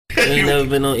You ain't never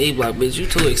been on E Block, bitch. You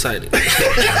too excited.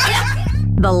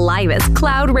 The livest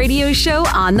cloud radio show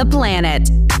on the planet.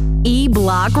 E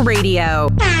Block Radio.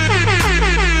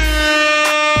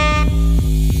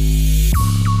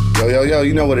 Yo,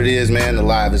 you know what it is, man. The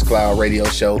livest cloud radio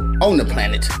show on the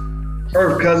planet.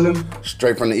 Earth, cousin.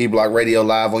 Straight from the E Block Radio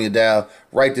live on your dial.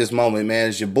 Right this moment, man.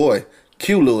 It's your boy,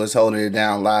 Q Lewis, holding it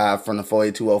down live from the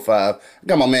 48205.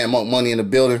 Got my man Monk Money in the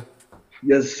building.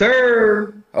 Yes,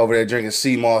 sir. Over there drinking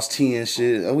sea moss tea and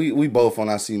shit. We both on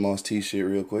our sea moss tea shit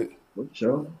real quick. What's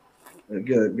up?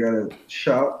 Got a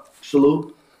shot.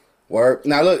 Salute. Word.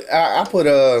 Now look, I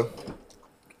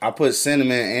put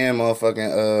cinnamon and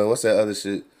motherfucking what's that other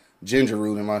shit? Ginger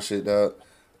root in my shit, dog.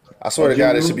 I swear to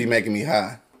God, it should be making me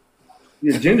high.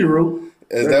 Yeah, ginger root.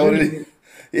 Is that what it is?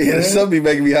 Yeah, it should be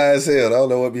making me high as hell. I don't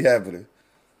know what be happening.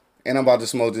 And I'm about to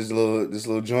smoke this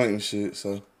little joint and shit,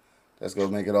 so that's gonna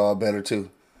make it all better too.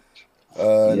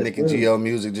 Nick and Geo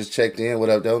Music just checked in. What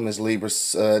up, though? Miss Libra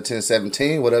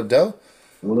 1017. What up, though?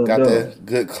 Got that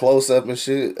good close up and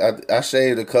shit. I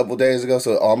shaved a couple days ago,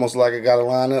 so almost like I got a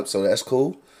lineup, so that's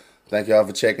cool. Thank y'all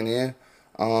for checking in.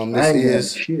 This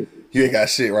is you ain't got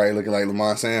shit, right? Looking like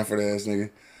Lamont Sanford ass nigga.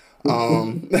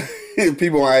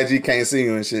 People on IG can't see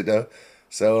you and shit though.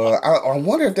 So I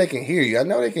wonder if they can hear you. I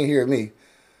know they can hear me.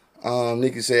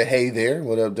 Nikki said, "Hey there,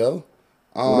 what up, though?"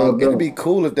 It'd be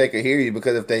cool if they could hear you,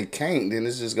 because if they can't, then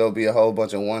it's just gonna be a whole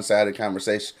bunch of one-sided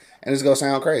conversation, and it's gonna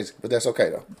sound crazy. But that's okay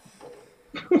though.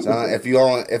 So if you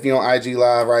on IG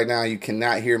Live right now, you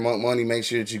cannot hear Monk Money. Make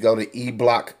sure that you go to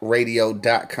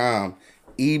eblockradio.com.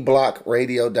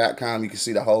 eblockradio.com. You can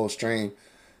see the whole stream,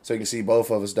 so you can see both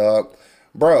of us, dog.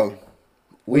 Bro,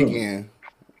 weekend.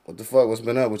 What the fuck? What's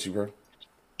been up with you, bro?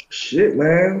 Shit,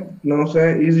 man. You know what I'm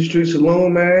saying? Easy Street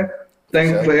Saloon, man.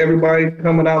 Thanks for everybody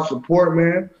coming out support,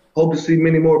 man. Hope to see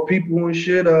many more people and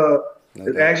shit.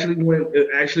 It actually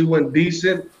went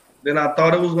decent than I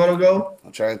thought it was gonna go.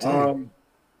 I'm trying to tell you.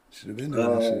 Should have been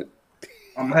doing that shit.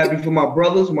 I'm happy for my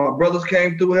brothers. My brothers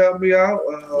came through, helped me out.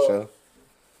 For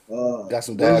sure. Got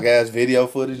some dog ass video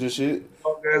footage and shit.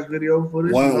 Dog ass video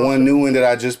footage. One new one that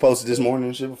I just posted this morning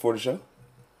and shit before the show.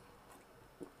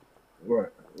 Right.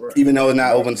 Even though it's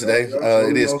not open today,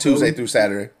 it is Tuesday through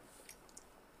Saturday.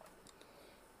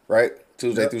 Right?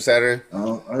 Tuesday through Saturday. I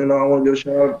want to give a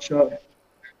shout out.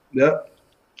 Yep.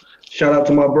 Shout out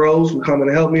to my bros for coming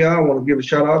to help me out. I want to give a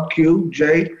shout out to Q,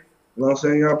 Jay. You know what I'm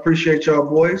saying? I appreciate y'all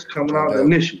boys coming out. The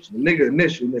initials. The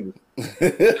initial niggas.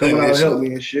 Coming out to help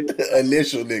me and shit.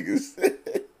 Initial niggas.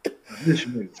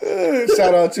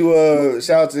 Shout out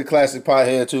to the Classic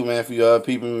Pothead too, man, for you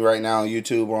peeping me right now on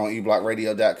YouTube or on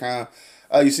eblockradio.com.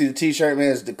 You see the t-shirt,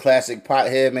 man, it's the Classic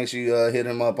Pothead. Make sure you hit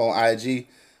him up on IG.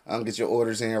 Get your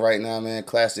orders in right now, man.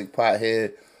 Classic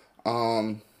Pothead.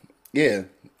 Yeah.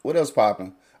 What else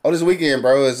popping? Oh, this weekend,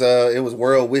 bro, it was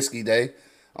World Whiskey Day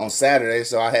on Saturday,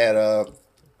 so I had a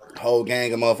whole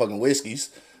gang of motherfucking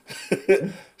whiskeys.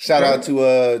 Shout out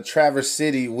to Traverse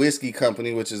City Whiskey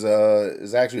Company, which is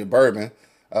actually a bourbon,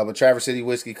 but Traverse City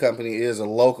Whiskey Company is a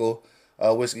local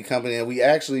whiskey company, and we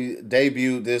actually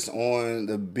debuted this on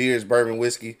the Beers Bourbon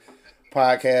Whiskey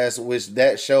podcast, which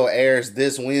that show airs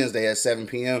this Wednesday at 7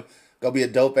 p.m. Gonna be a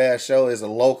dope ass show. It's a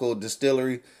local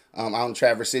distillery out in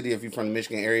Traverse City. If you're from the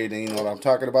Michigan area, then you know what I'm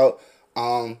talking about.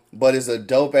 But it's a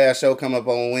dope ass show coming up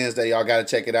on Wednesday. Y'all gotta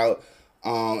check it out.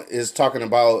 It's talking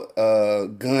about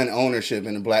gun ownership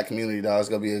in the black community, dog. It's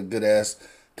gonna be a good ass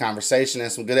conversation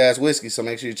and some good ass whiskey. So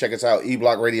make sure you check us out,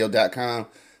 eblockradio.com,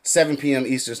 7 p.m.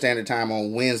 Eastern Standard Time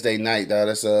on Wednesday night, dog.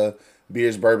 That's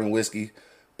Beers Bourbon Whiskey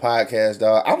podcast,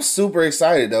 dog. I'm super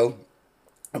excited though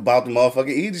about the motherfucking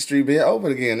Easy Street being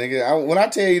open again, nigga. When I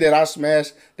tell you that I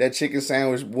smashed that chicken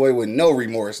sandwich, boy, with no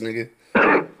remorse, nigga.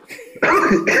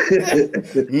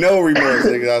 No remorse,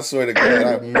 nigga. I swear to God,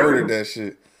 I murdered that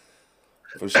shit.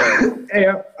 For sure. Hey,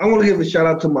 I want to give a shout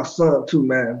out to my son too,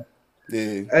 man.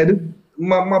 Yeah. Hey,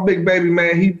 my big baby,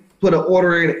 man, he put an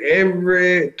order in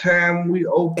every time we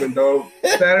opened, though.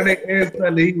 Saturday and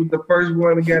Sunday, he was the first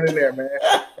one to get in there, man.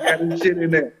 Got his shit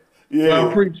in there. Yeah. So I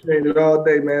appreciate it all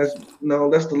day, man.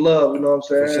 That's the love, you know what I'm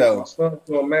saying? For sure. My son's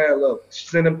doing mad love.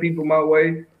 Sending people my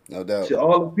way. No doubt. Shit,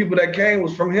 all the people that came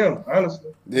was from him,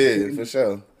 honestly. Yeah, for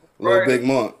sure. Little Big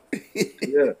Monk.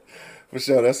 Yeah. For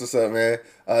sure. That's what's up, man.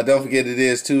 Don't forget it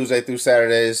is Tuesday through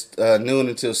Saturdays, noon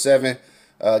until 7.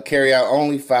 Carry out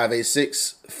only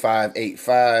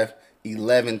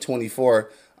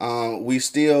 586-585-1124. We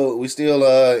still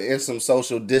in some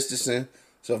social distancing.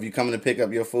 So if you're coming to pick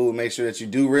up your food, make sure that you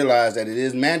do realize that it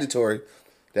is mandatory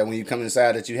that when you come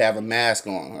inside that you have a mask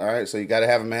on. All right. So you got to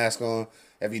have a mask on.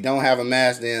 If you don't have a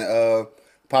mask, then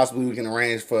possibly we can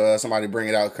arrange for somebody to bring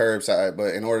it out curbside.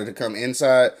 But in order to come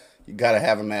inside, you gotta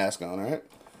have a mask on, all right?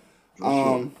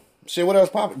 Shit, what else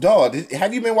poppin'? Dog,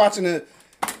 have you been watching the...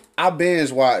 I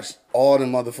binge watched all the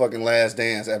motherfucking Last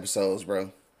Dance episodes,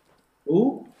 bro.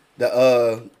 Ooh.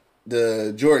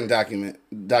 The Jordan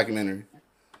documentary.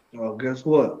 Oh, guess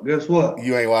what? Guess what?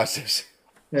 You ain't watched this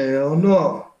shit. Hell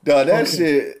no. Dog, that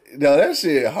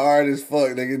shit hard as fuck,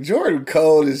 nigga. Jordan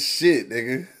cold as shit,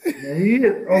 nigga. Yeah, he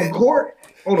is on court.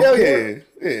 On the Hell court.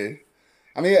 yeah.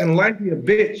 I mean, And like he a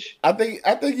bitch. I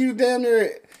think you damn near,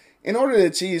 in order to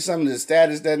achieve some of the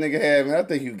status that nigga had, man, I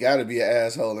think you gotta be an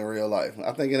asshole in real life.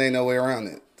 I think it ain't no way around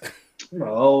it.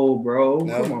 No, bro.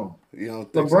 No? Come on. You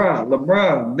don't think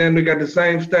LeBron, damn near got the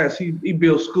same stats. He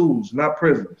built schools, not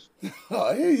prisons. so?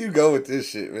 Oh, here you go with this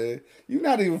shit, man. You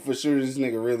not even for sure this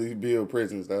nigga really build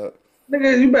prisons, dog.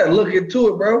 Nigga, you better look into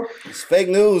it, bro. It's fake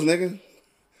news, nigga.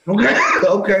 Okay.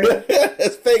 Okay.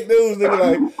 That's fake news,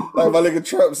 nigga. Like my nigga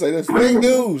Trump say, that's fake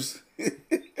news.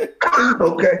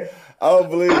 Okay. I don't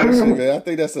believe that shit, man. I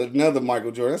think that's another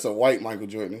Michael Jordan. That's a white Michael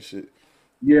Jordan and shit.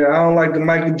 Yeah, I don't like the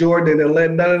Michael Jordan that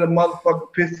let none of the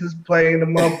motherfucking Pistons play in the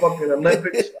motherfucking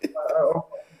Olympics.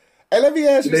 Hey, let me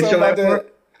ask you They something show about that that.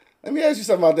 part? Let me ask you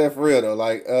something about that for real though.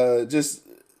 Like, just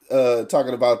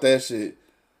talking about that shit.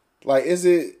 Like, is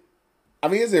it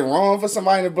wrong for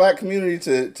somebody in the black community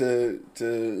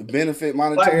to benefit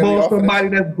monetarily Blackball off of somebody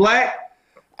that shit? that's black?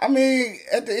 I mean,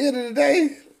 at the end of the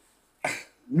day,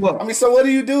 What? I mean, so what do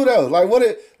you do though? Like, what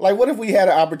if we had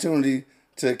an opportunity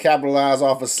to capitalize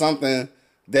off of something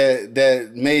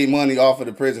that made money off of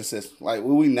the prison system? Like,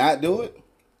 will we not do it?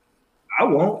 I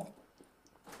won't.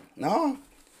 No.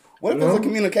 What if it's a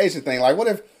communication thing? Like, what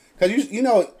if, because you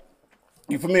know,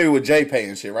 you're familiar with JPay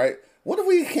and shit, right? What if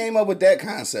we came up with that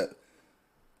concept?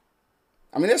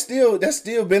 I mean, that's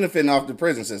still benefiting off the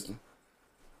prison system.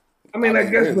 I mean, I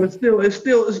guess, but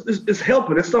it's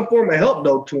helping. It's some form of help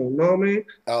though to him. You know what I mean?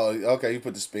 Oh, okay. You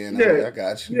put the spin on Yeah, it. I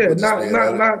got you. Yeah, Put the spin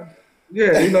on it. not.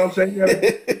 Yeah, you know what I'm saying? You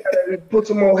gotta put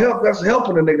some more help. That's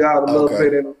helping the nigga out a little Okay.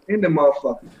 bit in the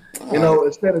motherfucker. You know,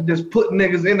 instead of just putting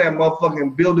niggas in that motherfucker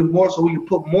and building more so we can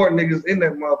put more niggas in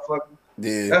that motherfucker.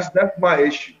 Yeah. That's my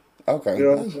issue. Okay. You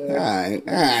know what I'm saying? All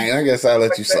right. I guess I'll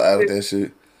let you slide with that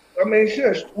shit. I mean,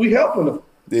 shit, we helping them.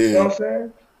 Yeah. You know what I'm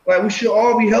saying? Like we should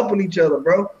all be helping each other,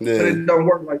 bro. Yeah. But it don't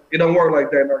work like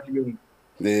that in our community.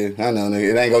 Yeah, I know, nigga.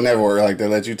 It ain't gonna never work like that.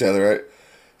 Let you tell it, right?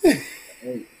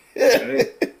 Hey,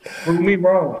 prove me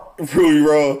wrong. Prove you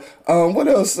wrong. What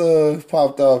else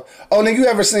popped off? Oh, nigga,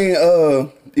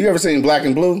 you ever seen Black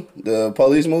and Blue, the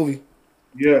police movie?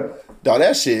 Yeah, Dog,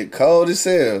 that shit cold as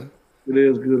hell. it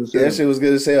is good as hell. That shit was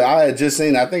good as hell. I had just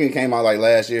seen it. I think it came out like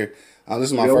last year. This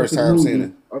is my first time seeing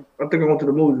it. I think I went to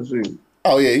the movie to see it.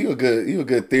 Oh yeah, you a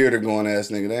good theater going ass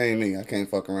nigga. That ain't me. I can't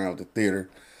fuck around with the theater.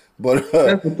 But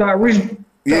That's what Tyrese.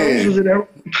 Tyrese was in there.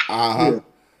 uh-huh.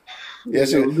 Yeah, Yeah, it was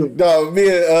shit. good. Dog, me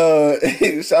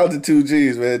and shout out to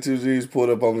 2Gs, man. 2Gs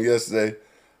pulled up on me yesterday.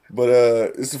 But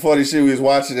it's the funny shit. We was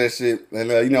watching that shit. And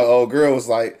you know, old girl was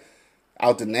like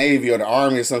out the Navy or the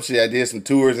Army or some shit. I did some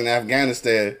tours in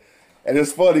Afghanistan. And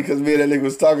it's funny because me and that nigga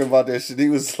was talking about that shit. He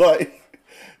was like,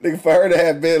 nigga, for her to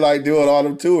have been like doing all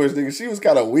them tours, nigga, she was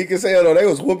kind of weak as hell though. They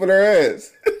was whooping her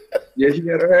ass. Yeah, she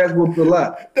got her ass whooped a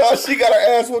lot. Dog, she got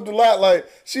her ass whooped a lot. Like,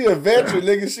 she a veteran,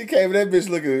 nigga. She came in that bitch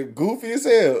looking goofy as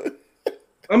hell.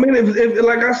 I mean, if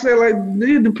like I said, like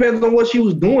it depends on what she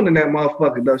was doing in that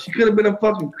motherfucker though. She could have been a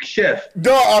fucking chef.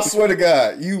 Dog, I swear to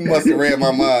God, you must have read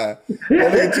my mind.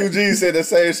 That nigga 2G said the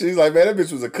same shit. He's like, man, that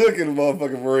bitch was a cook in the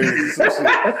motherfucking Marines. Some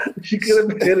shit. She could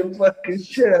have been a fucking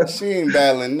chef. She ain't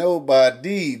battling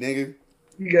nobody, nigga.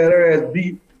 She got her ass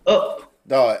beat up.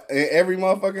 Dog, in every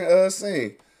motherfucking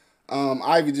scene.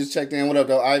 Ivy just checked in. What up,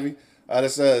 though, Ivy?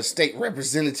 That's state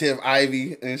representative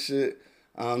Ivy and shit.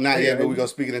 Not yet, but we gonna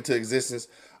speak it into existence.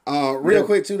 Real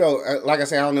quick too, though. Like I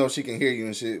said, I don't know if she can hear you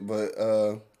and shit, but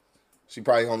she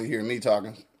probably only hear me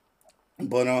talking.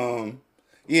 But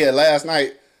yeah, last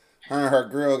night, her and her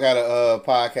girl got a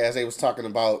podcast. They was talking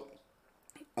about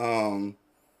over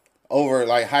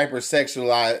like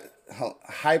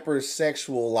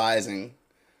hypersexualizing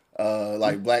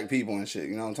like black people and shit.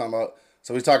 You know what I'm talking about?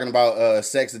 So we're talking about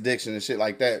sex addiction and shit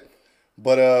like that.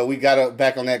 But we got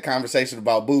back on that conversation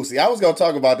about Boosie. I was gonna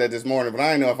talk about that this morning, but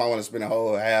I didn't know if I want to spend a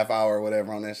whole half hour or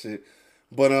whatever on that shit.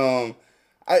 But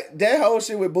that whole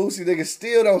shit with Boosie, nigga,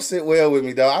 still don't sit well with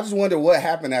me, dog. I just wonder what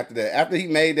happened after that. After he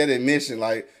made that admission,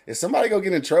 like, is somebody gonna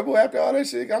get in trouble after all that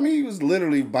shit? I mean, he was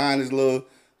literally buying his little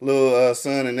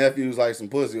son and nephews like some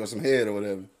pussy or some head or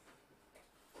whatever.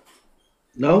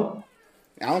 No,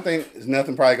 I don't think there's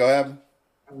nothing probably gonna happen.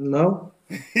 no,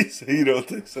 So you don't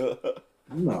think so?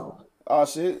 no. Oh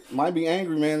shit, might be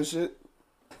angry man and shit.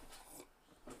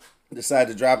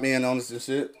 Decided to drop in on us and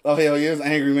shit. Oh hell yeah, it's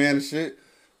angry man and shit.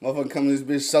 Motherfucker coming this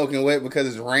bitch soaking wet because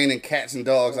it's raining cats and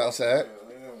dogs outside.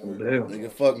 Damn. Nigga,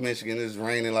 fuck Michigan, it's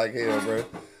raining like hell, bro.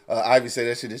 Ivy said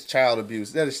that shit is child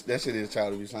abuse. That shit is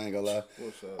child abuse. I ain't gonna lie.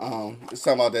 It's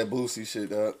talking about that Boosie shit,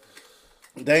 dog.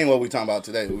 That ain't what we talking about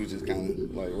today. We just kind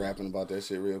of like rapping about that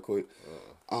shit real quick.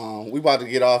 We about to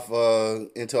get off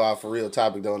into our for real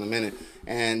topic though in a minute,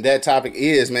 and that topic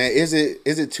is, man, is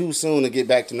it too soon to get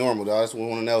back to normal, dog? That's what we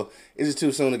want to know. Is it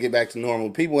too soon to get back to normal?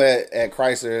 People at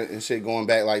Chrysler and shit going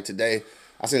back like today.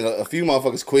 I seen a few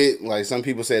motherfuckers quit. Like some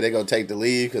people said they gonna take the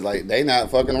leave because like they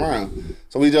not fucking around.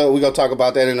 So we gonna talk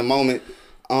about that in a moment.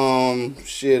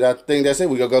 Shit, I think that's it.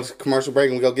 We gonna go to commercial break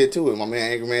and we gonna get to it. My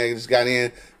man Angry Man just got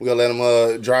in. We gonna let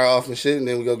him dry off and shit, and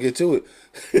then we gonna get to it.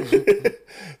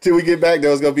 Till we get back,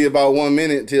 though, it's gonna be about 1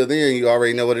 minute. Till then, you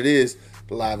already know what it is.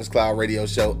 The Livest Cloud Radio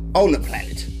Show on the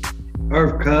planet.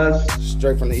 Earth, cuz.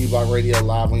 Straight from the E-Block Radio,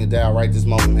 live on your dial right this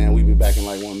moment, man. We be back in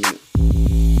like 1 minute.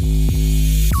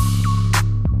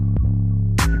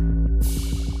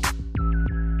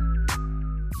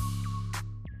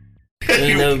 You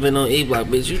ain't never been on E-Block,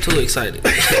 bitch. You too excited.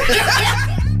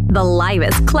 The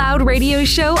livest cloud radio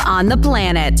show on the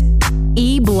planet.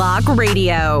 E-Block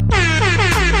Radio.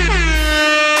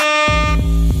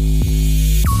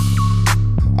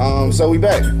 So we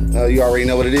back. You already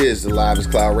know what it is. The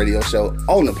Livest Cloud Radio Show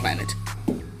on the planet.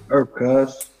 Earth,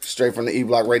 cuz. Straight from the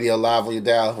E-Block Radio, live on your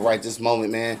dial right this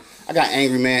moment, man. I got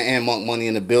Angry Man and Monk Money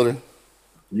in the building.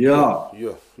 Yeah.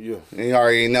 And you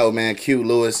already know, man. Q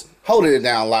Lewis holding it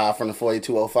down live from the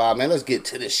 48205, man. Let's get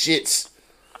to the shits.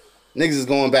 Niggas is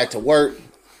going back to work.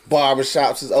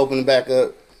 Barbershops is opening back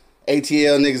up.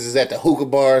 ATL niggas is at the hookah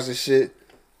bars and shit.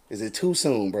 Is it too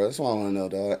soon, bro? That's what I want to know,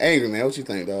 dog. Angry Man, what you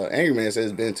think, dog? Angry Man says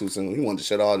it's been too soon. He wanted to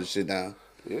shut all this shit down.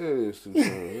 Yeah, it's too soon.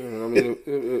 Yeah. I mean,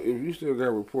 if you still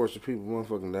got reports of people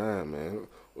motherfucking dying, man,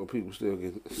 or people still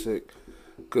getting sick,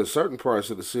 because certain parts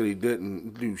of the city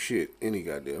didn't do shit any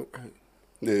goddamn.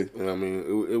 Yeah. And I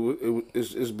mean,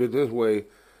 it's been this way.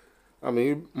 I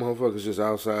mean, motherfuckers just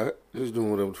outside, just doing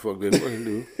whatever the fuck they want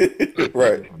to do.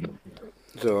 Right.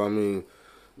 So, I mean,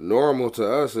 normal to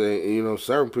us, and you know,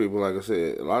 certain people, like I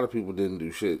said, a lot of people didn't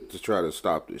do shit to try to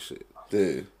stop this shit. Yeah.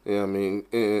 You know what I mean?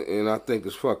 And I think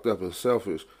it's fucked up and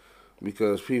selfish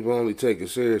because people only take it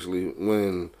seriously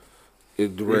when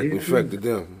it directly affected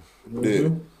them. Yeah.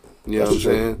 You know what I'm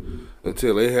saying?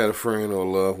 Until they had a friend or a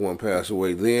loved one pass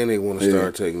away, then they want to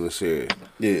start taking it serious.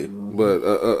 Yeah. But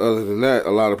other than that,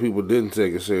 a lot of people didn't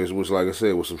take it serious, which, like I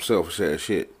said, was some selfish ass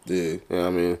shit. Yeah. You know what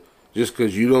I mean? Just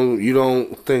because you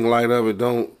don't think light of it,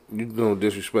 you don't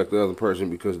disrespect the other person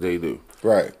because they do.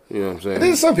 Right. You know what I'm saying?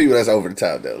 There's some people that's over the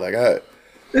top though. Like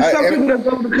There's some people that's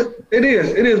over the. It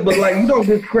is. But like you don't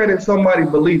discredit somebody's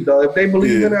belief though. If they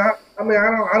believe in it, I mean,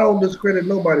 I don't discredit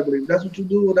nobody's belief. That's what you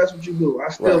do. That's what you do. I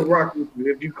still rock with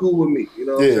you if you cool with me. You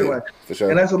know what I'm saying? Like, for sure.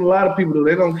 And that's what a lot of people do.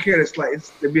 They don't care. It's like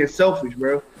they're being selfish,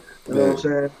 bro. You know what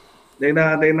I'm saying? They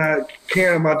not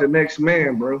caring about the next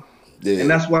man, bro. Yeah.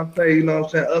 And that's why I say, you know what I'm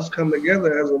saying, us come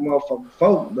together as a motherfucking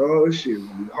folk, dog. This shit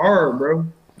be hard, bro.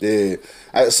 Yeah.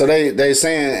 So they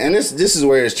saying, and this is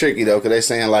where it's tricky though, because they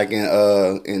saying like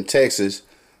in Texas,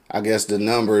 I guess the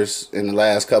numbers in the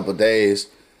last couple of days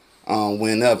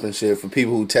went up and shit for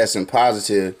people who testing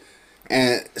positive.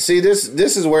 And see, this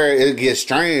is where it gets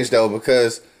strange though,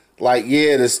 because like,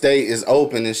 yeah, the state is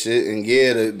open and shit, and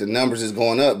yeah, the numbers is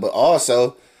going up, but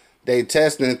also they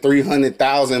testing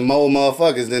 300,000 more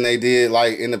motherfuckers than they did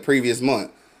like in the previous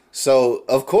month. So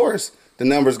of course the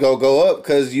numbers go up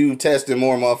because you testing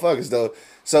more motherfuckers though.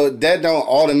 So that don't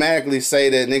automatically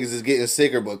say that niggas is getting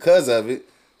sicker because of it.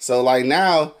 So like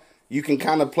now you can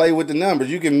kind of play with the numbers.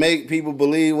 You can make people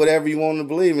believe whatever you want them to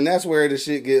believe, and that's where the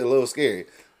shit get a little scary.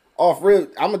 Off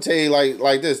rip, I'm gonna tell you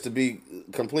like this, to be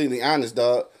completely honest,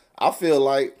 dog. I feel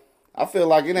like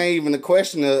it ain't even a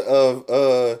question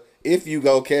of if you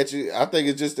go catch it. I think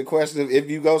it's just a question of if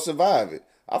you go survive it.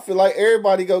 I feel like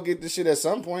everybody go get this shit at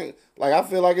some point. Like I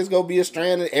feel like it's gonna be a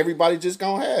strand that everybody just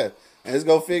gonna have, and it's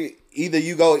gonna figure either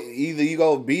you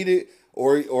go beat it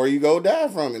or you go die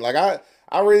from it. Like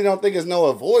I really don't think it's no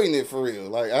avoiding it for real.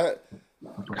 Like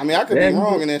I mean I could be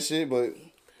wrong in that shit, but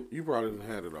you probably didn't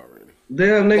have it already.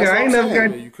 Damn nigga, I ain't never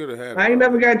got. You could have had. I ain't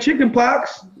never got chicken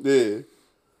pox. Yeah,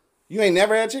 you ain't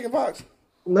never had chicken pox.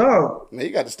 No. Man,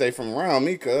 you got to stay from around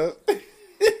me, cuz.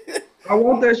 I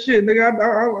want that shit, nigga.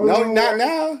 No, not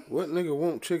now. What nigga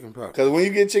want chicken pox? Because when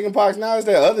you get chicken pox now, it's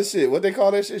that other shit. What they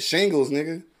call that shit? Shingles,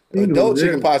 nigga. Adult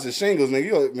chicken pox is shingles, nigga.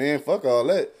 You man, fuck all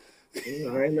that.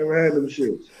 I ain't never had them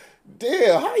shits.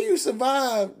 Damn, how you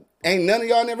survive? Ain't none of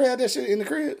y'all never had that shit in the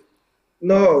crib?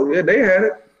 No, yeah, they had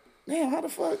it. Damn, how the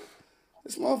fuck?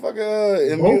 This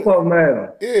motherfucker Both of them had them.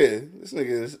 Yeah, this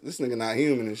nigga not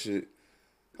human and shit.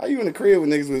 How you in the crib with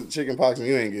niggas with chicken pox and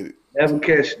you ain't get it? Never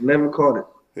catch it, never caught it.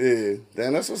 Yeah,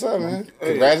 damn, that's what's up, man.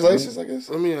 Congratulations, I guess.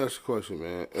 Let me ask you a question,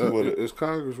 man. Is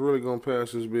Congress really gonna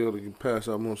pass this bill to pass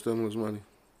out more stimulus money?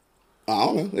 I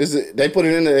don't know. They put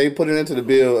it in there. They put it into the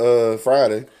bill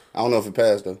Friday. I don't know if it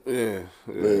passed though. Yeah.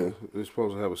 They're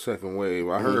supposed to have a second wave.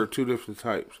 I heard two different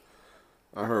types.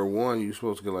 I heard one, you're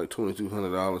supposed to get like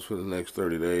 $2,200 for the next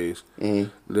 30 days.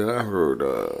 Then I heard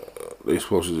they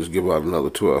supposed to just give out another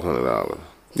 $1,200.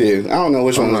 Yeah, I don't know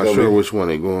which one. I'm not sure which one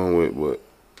they going with, but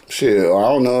shit, I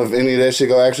don't know if any of that shit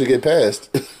gonna actually get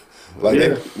passed.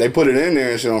 They put it in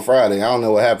there and shit on Friday. I don't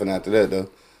know what happened after that though,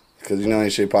 because you know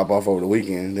ain't shit pop off over the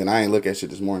weekend. Then I ain't look at shit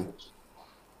this morning.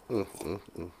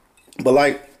 But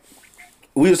like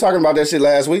we was talking about that shit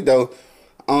last week though.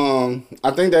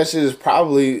 I think that shit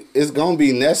it's gonna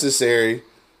be necessary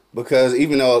because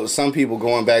even though some people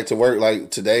going back to work like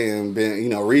today and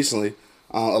been recently,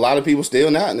 a lot of people still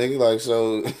not, nigga. Like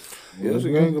so. Yeah, it's a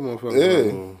gang of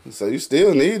motherfuckers. Yeah, so you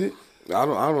still need it. I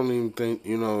don't even think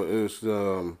it's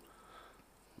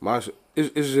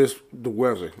it's just the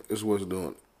weather is what's doing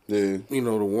it. Yeah. The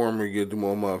warmer you get, the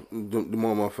more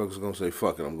motherfuckers gonna say,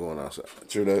 fuck it, I'm going outside.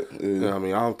 True that. Yeah. I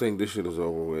mean, I don't think this shit is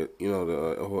over with.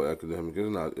 The whole academic,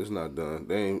 it's not done.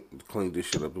 They ain't cleaned this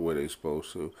shit up the way they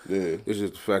supposed to. Yeah. It's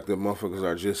just the fact that motherfuckers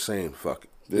are just saying fuck it.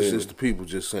 It's just the people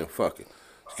just saying fuck it.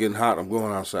 It's getting hot, I'm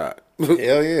going outside. Hell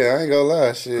yeah, I ain't gonna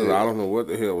lie, shit. I don't know what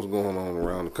the hell was going on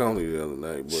around the county the other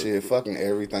night. But shit, fucking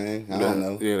everything. I don't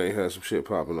know. Yeah, they had some shit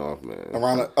popping off, man.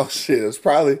 Shit, it was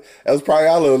probably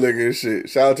our little nigga and shit.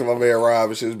 Shout out to my man Rob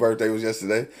and shit. His birthday was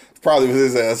yesterday. Probably was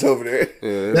his ass over there.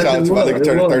 Yeah, shout out to my nigga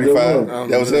turning 35.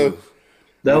 That was him.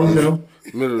 That was him.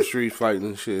 Middle of the street fighting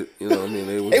and shit. You know what I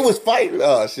mean? They was fighting.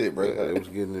 Oh shit, bro. Yeah, they was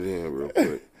getting it in real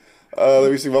quick.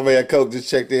 Let me see. My man Coke just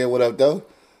checked in. What up, though?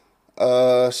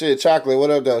 Shit, Chocolate, what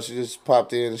up, though? She just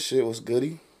popped in and shit. What's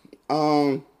goody?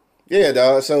 Yeah,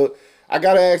 dog. So I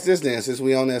gotta ask this then, since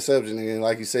we on that subject, and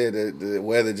like you said, the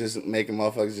weather just making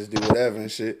motherfuckers just do whatever and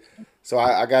shit. So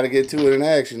I gotta get to it and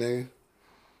ask you, nigga.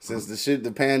 Since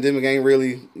the pandemic ain't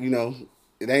really,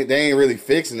 they ain't really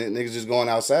fixing it. Niggas just going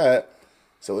outside.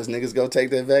 So is niggas go take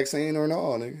that vaccine or no,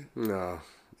 nigga? No.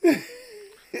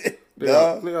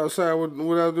 They outside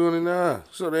without doing it now.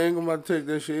 So they ain't gonna take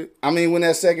that shit. I mean, when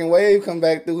that second wave come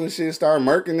back through and shit, start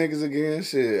murking niggas again,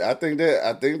 shit. I think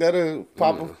that'll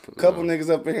pop a couple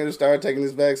niggas up in here to start taking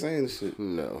this vaccine and shit.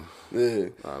 No. Yeah.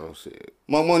 I don't see it.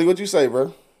 Money, what you say,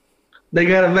 bro? They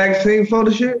got a vaccine for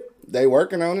the shit? They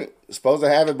working on it. Supposed to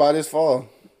have it by this fall.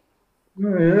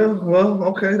 Yeah, well,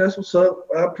 okay, that's what's up.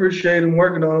 I appreciate them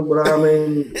working on it, but I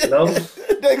mean,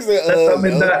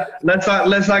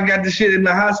 unless I got the shit in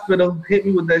the hospital, hit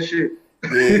me with that shit.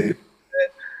 Yeah.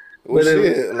 Well,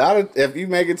 shit, if you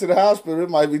make it to the hospital, it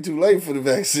might be too late for the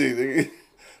vaccine. Nigga.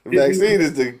 The vaccine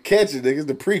is the catch it, nigga. It's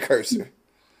the precursor.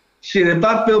 Shit, if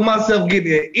I feel myself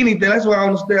getting anything, that's why I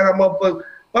understand how motherfuckers. If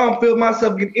I don't feel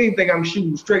myself getting anything, I'm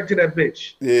shooting straight to that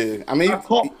bitch. Yeah, I mean, I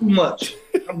talk too much.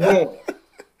 I'm going.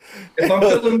 If I'm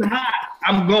feeling hot,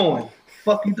 I'm going.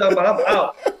 Fuck you talking about? I'm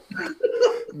out.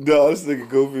 No, this nigga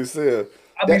goofy as hell.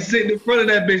 I be sitting in front of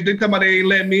that bitch. They talking about they ain't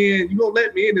let me in. You gonna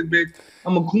let me in this bitch?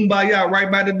 I'm a kumbaya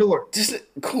right by the door.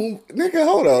 Nigga,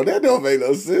 hold on. That don't make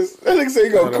no sense. That nigga say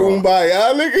you gonna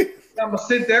kumbaya, nigga. I'm gonna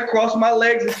sit there, cross my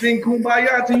legs, and sing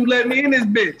kumbaya until you let me in this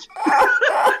bitch.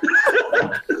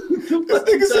 This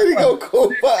nigga said he gonna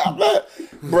kumbaya.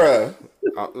 Bruh.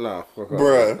 No,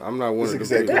 bruh. I'm not one of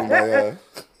them people.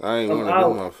 I ain't one of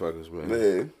them motherfuckers, man.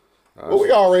 Man. Well,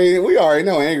 we already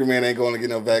know Angry Man ain't going to get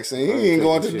no vaccine. He ain't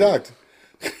going to the doctor.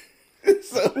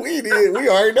 So we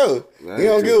already know. He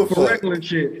don't give a fuck. For regular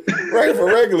shit. Right, for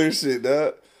regular shit,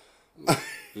 dog.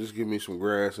 Just give me some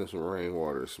grass and some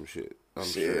rainwater or some shit. I'm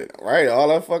sure. Right, all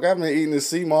that fuck I've been eating is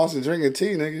sea moss and drinking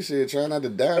tea, nigga. Shit, trying not to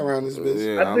die around this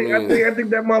bitch. Yeah, I think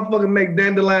that motherfucker make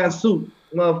dandelion soup.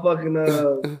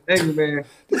 Motherfucking Angry Man.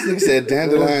 This nigga said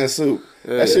dandelion soup.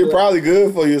 Yeah. That shit probably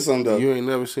good for you or something, though. You ain't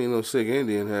never seen no sick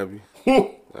Indian, have you?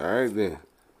 All right, then.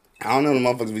 I don't know the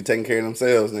motherfuckers be taking care of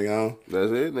themselves, nigga.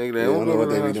 That's it, nigga. They don't know what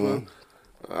they be doing.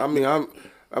 I mean,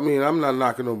 I'm not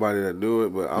knocking nobody that do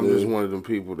it, but I'm just one of them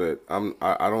people that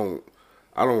I don't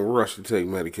rush to take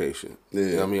medication. Yeah. You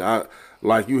know what I mean,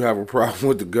 like you have a problem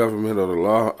with the government or the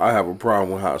law, I have a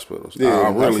problem with hospitals. Yeah,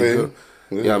 I really do.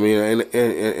 Yeah, I mean, and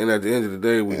at the end of the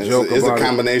day, we joke about it. It's a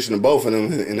combination of both of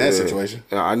them in that situation.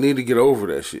 I need to get over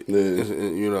that shit.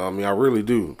 You know, I mean, I really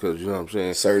do, because, you know what I'm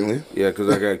saying? Certainly. Yeah, because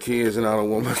I got kids, and I don't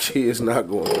want my kids not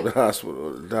going to the hospital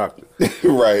or the doctor.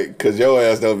 Right, because your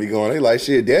ass don't be going. They like,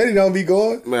 shit, daddy don't be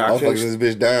going. Man, I can't. This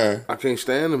bitch dying. I can't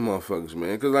stand them motherfuckers,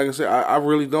 man, because like I said, I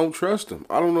really don't trust them.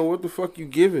 I don't know what the fuck you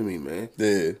giving me, man. Yeah.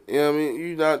 You know what I mean?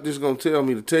 You're not just going to tell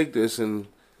me to take this and...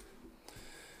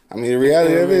 I mean, the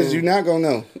reality of it is you're not gonna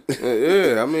know.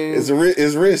 Yeah, I mean, it's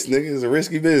risk, nigga. It's a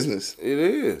risky business. It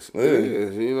is. Yeah. It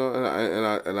is. You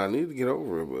know, and I need to get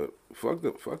over it, but fuck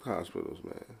the hospitals,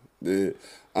 man. Yeah.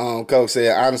 Coke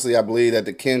said, honestly, I believe that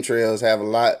the chemtrails have a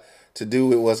lot to do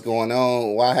with what's going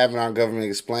on. Why haven't our government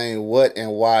explained what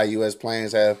and why U.S.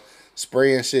 planes have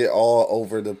spraying shit all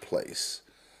over the place?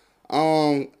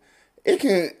 It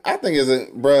can. I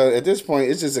think bro. At this point,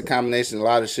 it's just a combination of a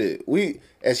lot of shit. We,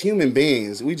 as human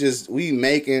beings, we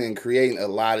making and creating a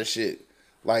lot of shit.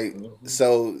 Like,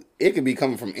 so it could be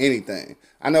coming from anything.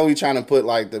 I know we trying to put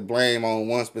like the blame on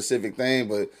one specific thing,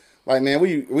 but like, man,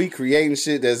 we creating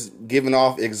shit that's giving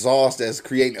off exhaust, that's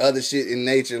creating other shit in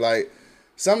nature. Like,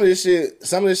 some of this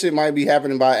shit might be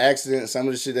happening by accident. Some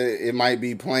of the shit that it might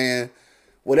be planned.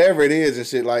 Whatever it is and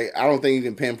shit, like, I don't think you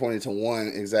can pinpoint it to one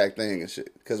exact thing and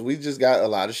shit. Because we just got a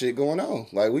lot of shit going on.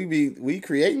 Like, we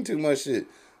creating too much shit.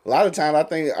 A lot of times, I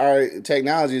think our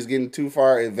technology is getting too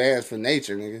far advanced for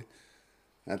nature, nigga.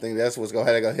 I think that's what's going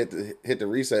to have to hit the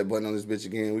reset button on this bitch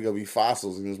again. We going to be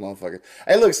fossils in this motherfucker.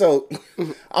 Hey, look, so,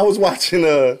 I was watching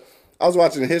the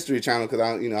History Channel because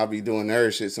I be doing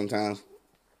nerd shit sometimes.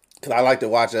 Because I like to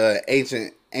watch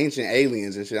ancient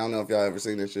aliens and shit. I don't know if y'all ever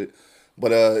seen this shit.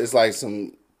 But it's like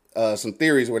some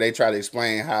theories where they try to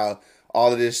explain how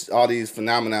all these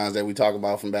phenomenons that we talk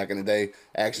about from back in the day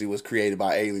actually was created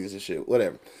by aliens and shit,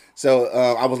 whatever. So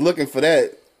I was looking for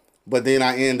that, but then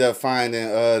I ended up finding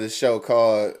this show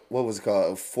called, what was it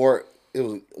called? It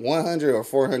was 100 or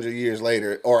 400 years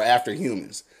later or after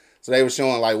humans. So they were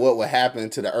showing like what would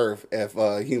happen to the Earth if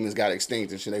humans got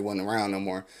extinct and shit, they wasn't around no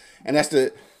more. And that's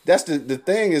the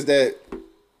thing is that.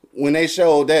 When they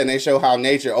showed that and they show how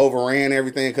nature overran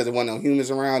everything because there wasn't no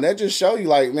humans around, that just show you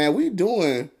like, man, we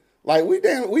doing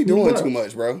too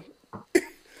much, bro.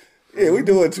 Yeah, we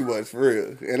doing too much for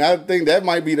real. And I think that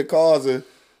might be the cause of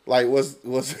like what's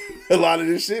a lot of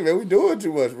this shit, man. We doing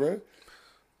too much, bro.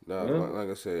 No, like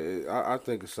I said, I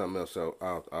think it's something else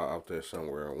out there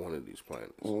somewhere on one of these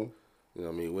planets. Mm-hmm. You know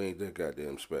what I mean? We ain't that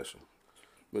goddamn special.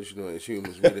 But you know, as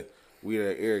humans, we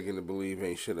that arrogant to believe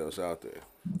ain't shit else out there.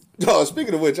 Oh,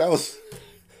 speaking of which, I was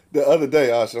the other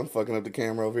day. Oh, shit, I'm fucking up the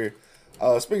camera over here.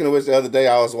 Speaking of which, the other day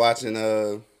I was watching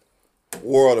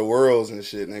War of the Worlds and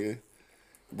shit, nigga.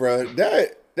 Bro,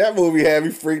 that movie had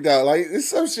me freaked out. Like, it's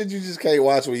some shit you just can't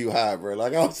watch when you high, bro.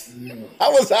 Like I was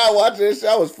high watching this shit.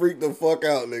 I was freaked the fuck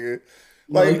out, nigga.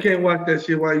 Like, no, you can't watch that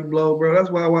shit while you blow, bro. That's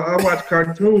why I watch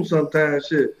cartoons sometimes,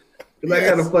 shit. Cause I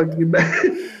gotta fucking get back.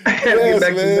 I gotta get back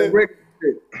to the record.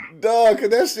 Dog, cause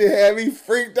that shit had me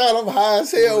freaked out. I'm high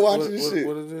as hell watching this shit.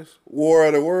 What is this? War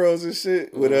of the Worlds and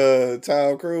shit with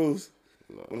Tom Cruise.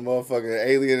 When the motherfucking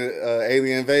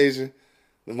alien invasion,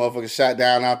 the motherfucker shot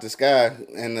down out the sky,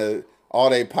 and all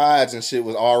they pods and shit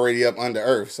was already up under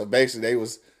Earth. So basically,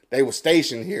 they was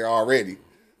stationed here already.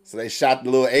 So they shot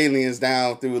the little aliens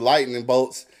down through lightning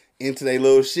bolts into their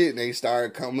little shit, and they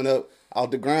started coming up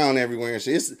out the ground everywhere and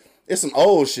shit. It's some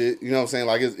old shit, you know what I'm saying?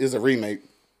 Like it's a remake.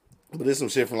 But it's some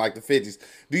shit from like the 50s.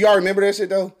 Do y'all remember that shit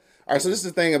though? All right, so this is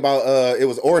the thing about it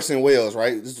was Orson Welles,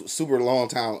 right? This was super long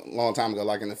time ago,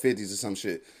 like in the 50s or some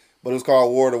shit. But it was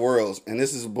called War of the Worlds, and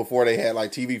this is before they had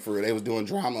like TV for it. They was doing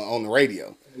drama on the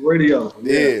radio.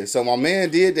 Yeah. So my man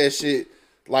did that shit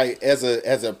like as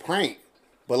a prank,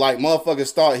 but like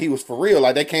motherfuckers thought he was for real.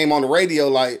 Like they came on the radio,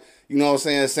 like, you know what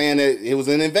I'm saying that it was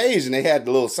an invasion. They had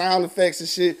the little sound effects and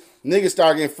shit. Niggas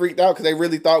started getting freaked out because they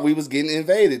really thought we was getting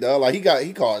invaded, though. Like,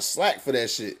 he called slack for that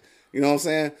shit. You know what I'm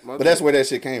saying? But that's where that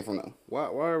shit came from, though.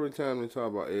 Why every time they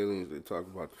talk about aliens, they talk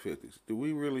about the 50s? Do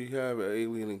we really have an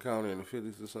alien encounter in the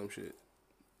 50s or some shit?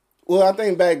 Well, I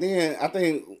think back then,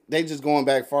 they just going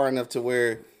back far enough to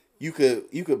where you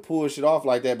could pull shit off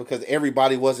like that because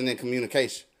everybody wasn't in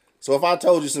communication. So if I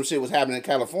told you some shit was happening in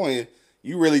California,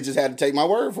 you really just had to take my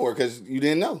word for it because you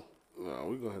didn't know. No,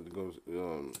 we're going to have to go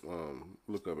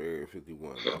look up Area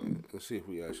 51 and see if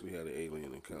we actually had an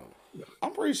alien encounter.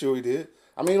 I'm pretty sure we did.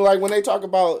 I mean, like, when they talk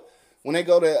about, when they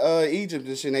go to Egypt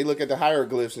and shit, and they look at the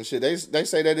hieroglyphs and shit, they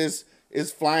say that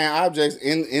it's flying objects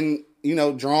in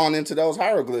drawn into those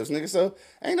hieroglyphs, nigga. So,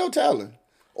 ain't no telling.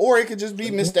 Or it could just be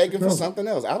mistaken for something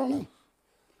else. I don't know.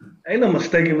 Ain't no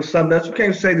mistake. It was something else. You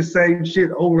can't say the same shit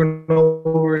over and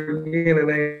over again.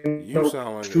 It ain't You no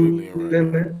sound like an truth alien right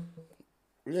in now. there.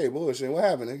 Yeah, bullshit. What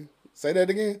happened, nigga? Say that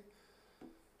again.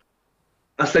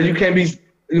 I said you can't be,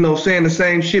 saying the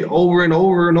same shit over and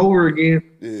over and over again,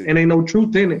 and ain't no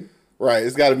truth in it. Right.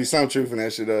 It's got to be some truth in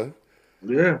that shit, though.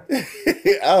 Yeah.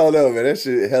 I don't know, man. That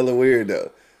shit hella weird,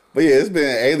 though. But yeah, it's been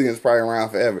aliens probably around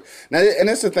forever. Now, and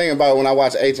that's the thing about when I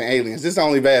watch Ancient Aliens. This is the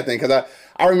only bad thing, because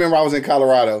I remember I was in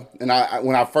Colorado, and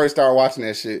when I first started watching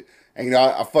that shit, and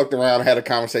I fucked around and had a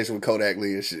conversation with Kodak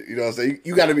Lee and shit. You know what I'm saying?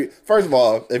 You got to be, first of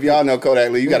all, if y'all know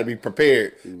Kodak Lee, you got to be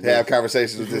prepared to have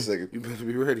conversations with this nigga. You better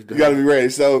be ready, dog. You got to be ready.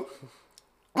 So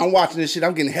I'm watching this shit.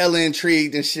 I'm getting hella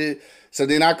intrigued and shit. So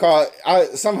then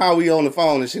somehow we on the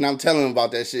phone and shit, and I'm telling him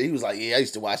about that shit. He was like, yeah, I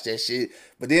used to watch that shit.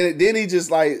 But then he just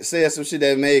like said some shit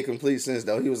that made complete sense,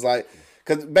 though. He was like,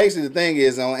 because basically the thing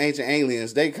is, on Ancient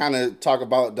Aliens, they kind of talk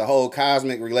about the whole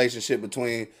cosmic relationship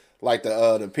between like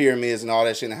the pyramids and all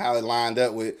that shit, and how it lined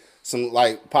up with some,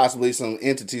 like, possibly some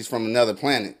entities from another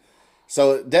planet.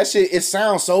 So that shit, it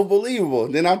sounds so believable.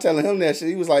 Then I'm telling him that shit.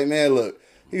 He was like, man, look.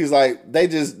 He was like, they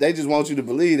just want you to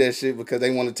believe that shit because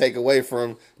they want to take away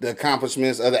from the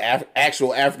accomplishments of the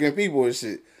actual African people and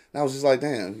shit. And I was just like,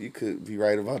 damn, you could be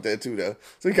right about that too, though.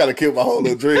 So he kind of killed my whole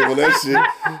little dream with that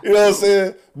shit. You know what I'm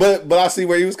saying? But I see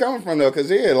where he was coming from, though,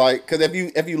 because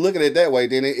if you look at it that way,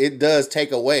 then it does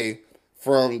take away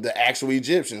from the actual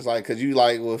Egyptians, like, because you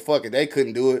like, well, fuck it, they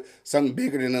couldn't do it. Something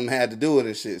bigger than them had to do it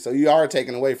and shit. So you are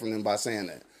taking away from them by saying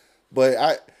that.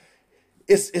 But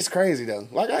it's crazy though.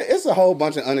 Like, it's a whole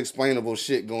bunch of unexplainable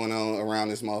shit going on around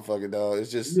this motherfucker, dog. It's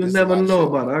just you'll never know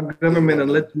about it. Our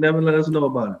government never let us know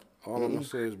about it. All I'm gonna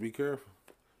say is be careful.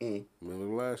 Remember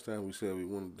the last time we said we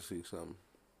wanted to see something.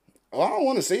 Oh, I don't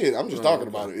want to see it. I'm just talking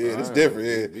about it. Yeah, it's different.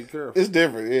 Yeah, be careful. It's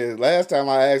different. Yeah, last time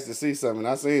I asked to see something,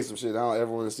 I seen some shit. I don't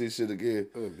ever want to see shit again.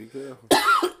 Yeah, be careful.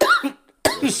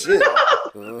 Shit.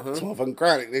 It's motherfucking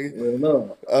chronic, nigga.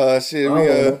 No. Shit.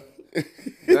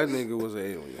 That nigga was an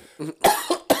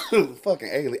alien. Fucking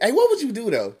alien. Hey, what would you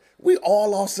do though? We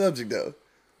all off subject though.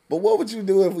 But what would you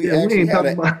do if we we actually ain't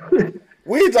had talking about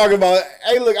We ain't talking about.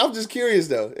 Hey, look, I'm just curious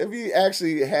though. If you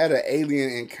actually had an alien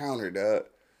encounter, dog,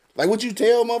 like, would you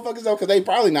tell motherfuckers though? Because they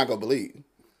probably not gonna believe.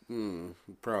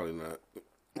 Probably not.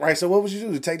 Right. So what would you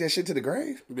do to take that shit to the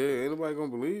grave? Yeah, ain't nobody gonna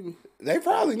believe me. They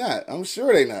probably not. I'm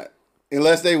sure they not,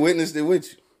 unless they witnessed it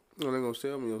with you. No, they gonna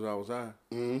tell me I was high.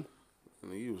 And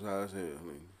you was high as hell. I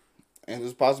mean, And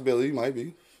there's a possibility you might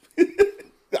be.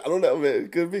 I don't know, man.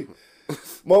 It could be.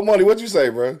 More money. What you say,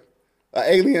 bro? An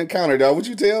alien encounter, dog. What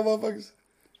you tell motherfuckers?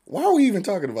 Why are we even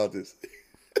talking about this?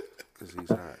 because he's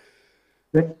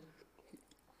hot.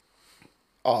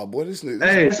 Oh boy, this nigga.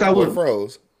 Hey, this boy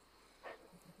froze.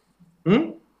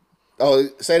 Oh,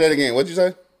 say that again. What'd you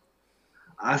say?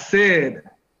 I said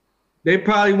they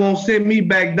probably won't send me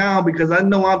back down because I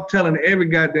know I'm telling every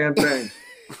goddamn thing.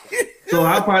 So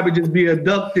I'll probably just be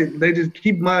abducted. They just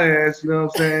keep my ass, you know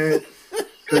what I'm saying?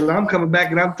 Because I'm coming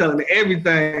back and I'm telling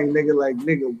everything, nigga. Like,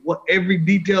 nigga, what every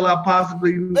detail I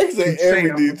possibly They say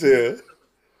every detail.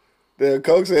 Then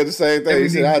Coke said the same thing. He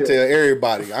said, "I tell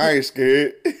everybody. I ain't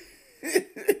scared."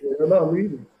 No,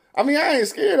 either. I mean, I ain't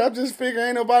scared. I just figure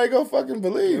ain't nobody gonna fucking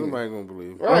believe. Nobody gonna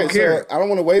believe. Right. I don't care. So I don't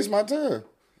want to waste my time.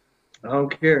 I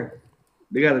don't care.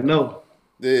 They gotta know.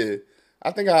 Yeah.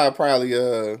 I think I'll probably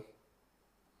I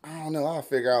don't know, I'll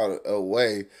figure out a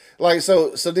way. Like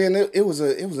so then it was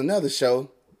another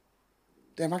show.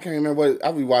 Damn, I can't remember what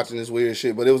I'll be watching this weird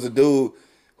shit, but it was a dude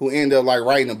who ended up like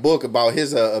writing a book about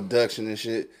his abduction and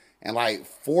shit. And like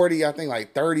 30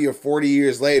 or 40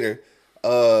 years later,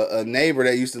 a neighbor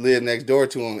that used to live next door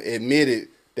to him admitted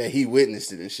that he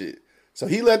witnessed it and shit. So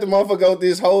he let the motherfucker go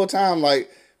this whole time, like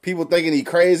people thinking he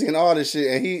crazy and all this shit,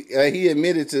 and he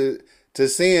admitted to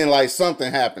seeing like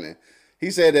something happening. He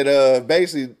said that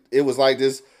basically it was like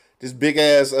this big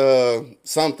ass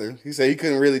something. He said he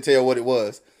couldn't really tell what it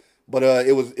was, but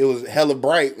it was hella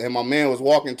bright, and my man was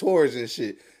walking towards it and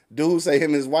shit. Dude say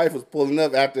him and his wife was pulling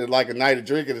up after like a night of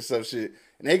drinking or some shit,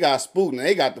 and they got spooked and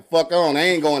they got the fuck on.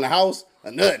 They ain't go in the house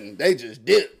or nothing. They just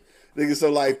dipped. Nigga, so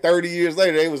like 30 years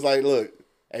later, they was like, look,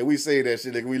 hey, we say that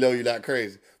shit, nigga. We know you not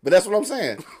crazy. But that's what I'm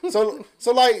saying. So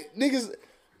like niggas,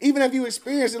 even if you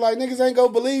experience it, like niggas ain't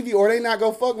gonna believe you or they not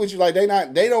gonna fuck with you. Like they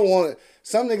don't want,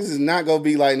 some niggas is not gonna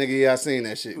be like, nigga, yeah, I seen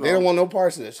that shit. No, they don't want no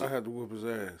parts of that shit. I had to whoop his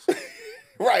ass.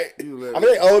 Right. I mean,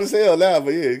 they old as hell now,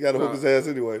 but yeah, you gotta whoop his ass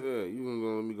anyway. Yeah, you ain't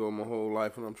gonna let me go my whole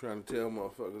life and I'm trying to tell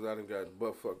motherfuckers I done got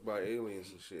butt fucked by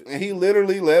aliens and shit. And he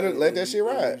literally let that shit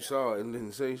ride. You saw it and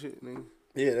didn't say shit, nigga.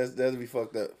 Yeah, that'd be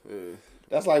fucked up. Yeah.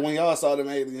 That's like when y'all saw them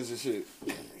aliens and shit.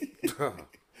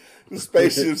 The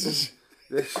spaceships and shit.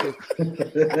 That shit.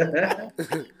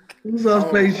 You saw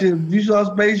Spaceship. You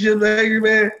saw Spaceship, Angry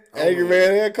Man? Angry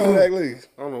Man and Kodak Lee.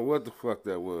 I don't know what the fuck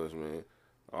that was, man.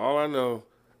 All I know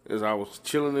is I was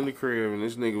chilling in the crib and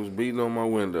this nigga was beating on my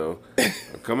window. I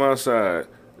come outside,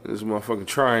 and this motherfucking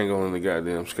triangle in the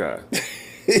goddamn sky.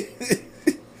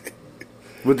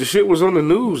 But the shit was on the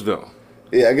news, though.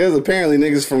 Yeah, I guess apparently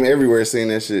niggas from everywhere seen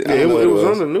that shit. Yeah, it was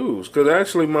on the news. Because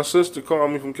actually my sister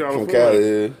called me from California. From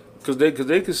Cali, yeah. Because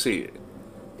they could see it.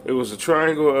 It was a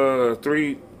triangle,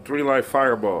 three like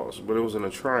fireballs, but it was in a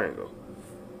triangle.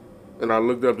 And I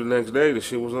looked up the next day, the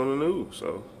shit was on the news,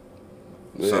 so.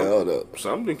 Yeah, hold up.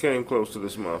 Something came close to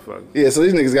this motherfucker. Yeah, so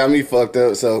these niggas got me fucked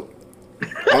up, so.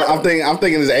 I'm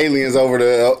thinking there's aliens over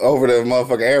the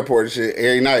motherfucking airport and shit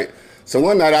every night. So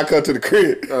one night I come to the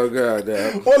crib. Oh, God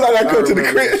damn. One night I come to the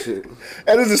crib.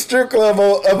 And there's a strip club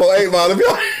up on 8 Mile.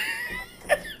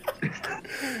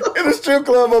 In a strip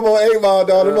club up on 8 Mile,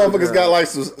 dog. The motherfuckers got like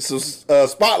some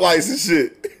spotlights and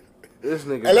shit. This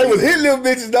nigga. And they was hitting them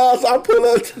bitches, dog. So I pull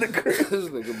up to the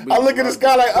crib. I look at the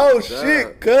sky like, oh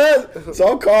shit, cuz. So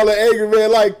I'm calling Angry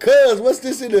Man like, cuz, what's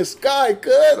this in the sky,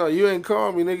 cuz? No, you ain't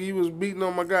called me, nigga. You was beating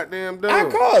on my goddamn door. I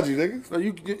called you, nigga. No,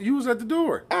 you was at the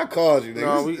door. I called you,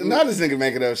 nigga. No, now this nigga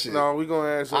making up shit. No, we gonna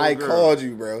ask. I called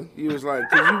you, bro. You was like,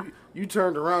 cause you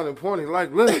turned around and pointed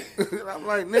like, look. I'm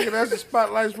like, nigga, that's the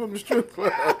spotlights from the strip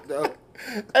club, though.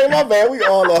 Hey, my man, we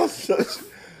all lost.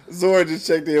 Zora just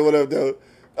checked in. What up, though?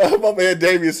 My man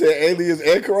Damien said aliens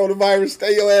and coronavirus.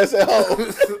 Stay your ass at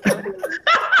home.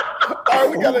 All right,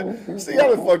 we gotta see.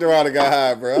 Y'all done fucked around and got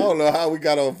high, bro. I don't know how we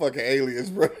got on fucking aliens,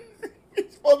 bro.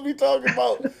 You're supposed to be talking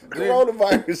about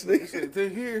coronavirus, nigga. They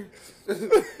here.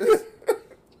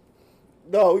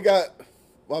 No, we got.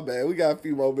 My bad. We got a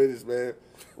few more minutes, man.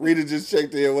 Rita just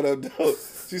checked in. What up, though?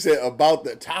 She said about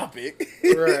the topic.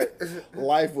 Right.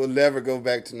 Life will never go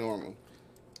back to normal.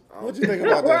 What you think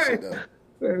about that shit, though?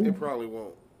 It probably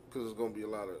won't, because it's gonna be a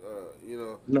lot of,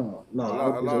 No. a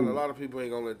lot of people ain't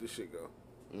gonna let this shit go.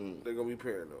 They're gonna be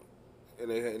paranoid,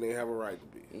 and they have a right to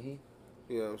be. Mm-hmm.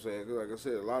 You know what I'm saying? Because like I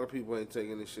said, a lot of people ain't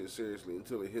taking this shit seriously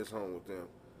until it hits home with them.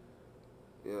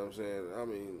 You know what I'm saying? I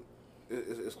mean,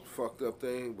 it's a fucked up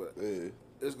thing, but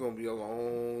it's gonna be a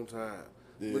long time.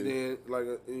 Yeah. But then, like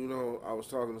I was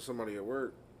talking to somebody at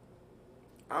work.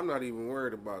 I'm not even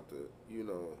worried about the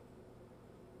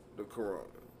corona.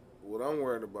 What I'm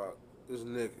worried about is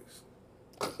niggas.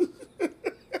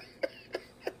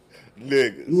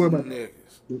 Niggas. Niggas.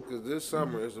 Because this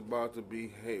summer is about to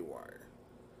be haywire.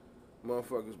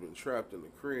 Motherfuckers been trapped in the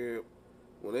crib.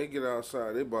 When they get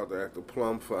outside, they about to act a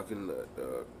plumb fucking nut,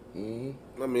 dog.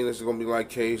 Mm-hmm. I mean, it's going to be like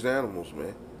caged animals,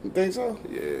 man. You think so?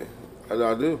 Yeah.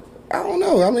 I do. I don't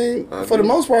know. I mean, for the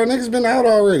most part, niggas been out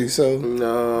already, so.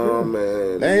 No,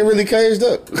 man. They ain't really caged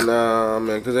up. Nah,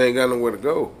 man, because they ain't got nowhere to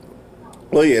go.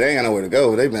 Well, yeah, they ain't got nowhere to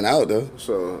go. They been out, though.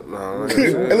 So, like I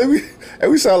said.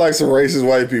 and we sound like some racist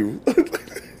white people.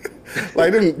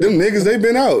 Like, them niggas, they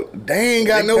been out. They ain't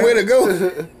got nowhere to go.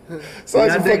 So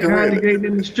like some fucking congregate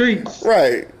in the streets.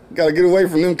 Right. Gotta get away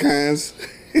from them kinds.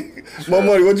 More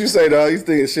money, what'd you say, dog? You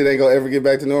think shit ain't gonna ever get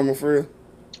back to normal for real?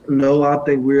 No, I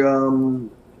think we're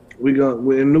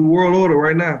in new world order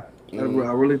right now. I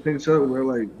really think so. We're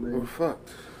like, man, we're fucked.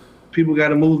 People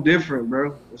gotta move different,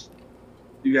 bro.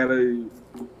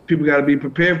 People gotta be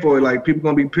prepared for it. Like, people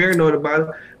gonna be paranoid about it,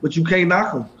 but you can't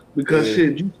knock them because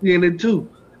shit, you seeing it too.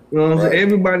 You know what I'm saying?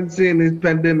 Everybody's seeing this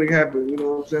pandemic happen. You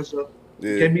know what I'm saying? So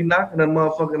you can't be knocking that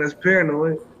motherfucker that's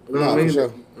paranoid. You know what I mean?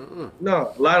 Sure.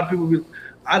 No, a lot of people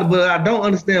but I don't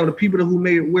understand the people who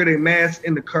wear their masks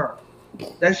in the car.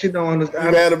 That shit don't understand.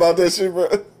 You mad about that shit, bro?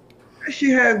 That shit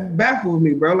has baffled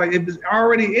me, bro. Like, if it's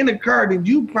already in the car, then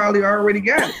you probably already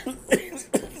got it.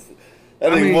 I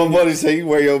think one buddy say you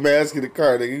wear your mask in the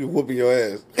car, nigga, you whooping your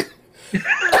ass.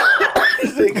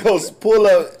 He goes pull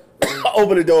up,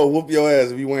 open the door, whoop your ass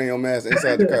if you wearing your mask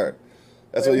inside the car.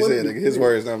 That's what he said, nigga. His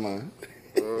words, not mine.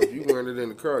 If you wearing it in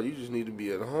the car, you just need to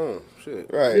be at home. Shit.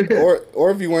 Right.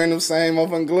 Or if you wearing them same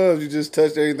motherfucking gloves, you just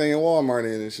touched everything in Walmart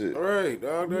in and shit. Right,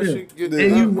 dog. That shit get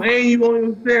and you on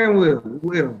your steering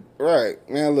wheel. Right.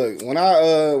 Man, look, when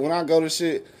I go to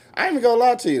shit, I ain't even gonna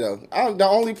lie to you though. The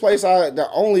only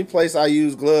place I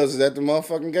use gloves is at the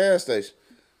motherfucking gas station.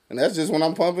 And that's just when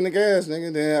I'm pumping the gas,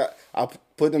 nigga. Then I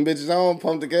put them bitches on,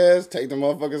 pump the gas, take the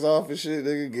motherfuckers off and shit,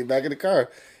 nigga, get back in the car.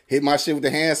 Hit my shit with the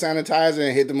hand sanitizer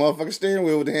and hit the motherfucking steering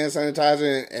wheel with the hand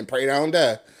sanitizer and pray that I don't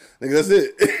die. Nigga, that's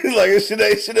it. Like, it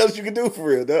ain't shit else you can do for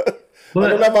real, dog.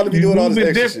 But I'm not about to be doing all this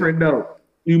extra different, shit. Though.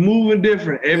 You moving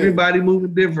different. Everybody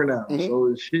moving different now. Mm-hmm.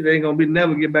 So shit ain't gonna be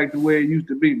never get back to where it used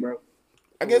to be, bro.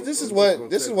 I guess this is what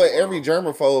every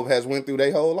germaphobe has went through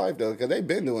their whole life though, because they've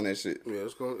been doing that shit. Yeah,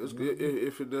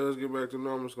 if it does get back to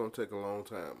normal, it's gonna take a long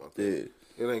time. I think. Yeah.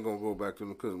 It ain't gonna go back to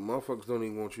them because motherfuckers don't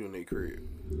even want you in their crib.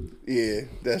 Yeah,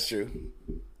 that's true.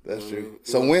 That's true.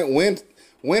 So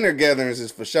winter gatherings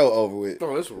is for sure over with.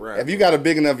 Oh, it's a wrap. If you got a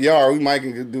big enough yard, we might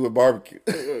can do a barbecue.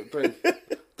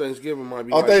 Thanksgiving might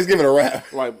be. Thanksgiving a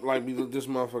wrap. Like be this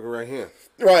motherfucker right here.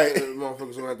 Right.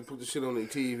 Motherfuckers gonna have to put the shit on their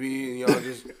TV and y'all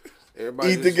just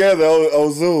everybody eat together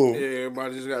on Zoom. Yeah,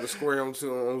 everybody just got to square on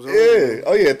Zoom. Yeah.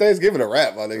 Oh yeah, Thanksgiving a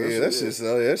wrap, my nigga. That shit's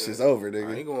over,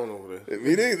 nigga. I ain't going over there.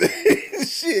 Me neither.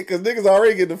 Shit, because niggas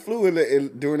already get the flu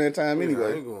during that time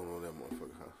anyway. I ain't going on that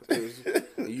motherfucker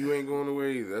house. You ain't going nowhere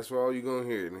either. That's all you gonna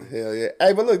hear, nigga. Hell yeah.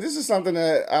 Hey, but look, this is something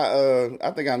that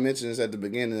I think I mentioned this at the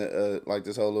beginning of like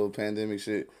this whole little pandemic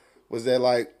shit. Was that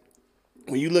like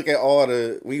when you look at all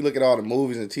the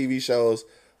movies and TV shows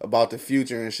about the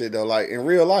future and shit though, like in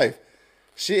real life,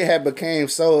 shit had became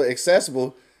so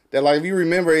accessible that like if you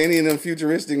remember any of them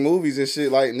futuristic movies and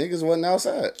shit, like niggas wasn't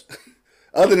outside.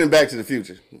 Other than Back to the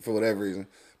Future, for whatever reason.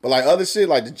 But like other shit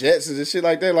like the Jetsons and shit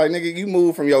like that, like nigga, you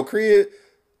move from your crib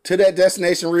to that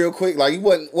destination real quick. Like you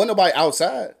wasn't nobody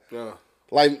outside. Yeah.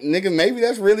 Like, nigga, maybe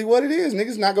that's really what it is.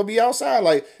 Niggas not gonna be outside.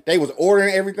 Like, they was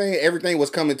ordering everything. Everything was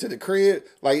coming to the crib.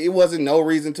 Like, it wasn't no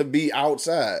reason to be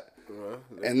outside.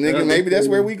 And, nigga, maybe that's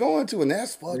where we going to. And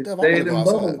that's fucked up. I want to go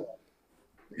outside.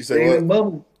 You say what? In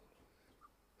bubbles.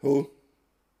 Who?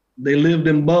 They lived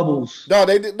in bubbles. No,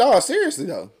 they did. No, seriously,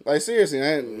 though. Like, seriously.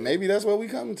 Maybe that's what we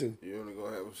coming to. You only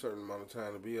gonna have a certain amount of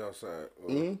time to be outside.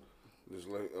 Just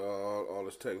like all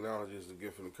this technology is the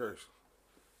gift and the curse.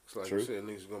 It's like you said,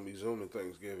 niggas gonna be zooming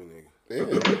Thanksgiving, nigga.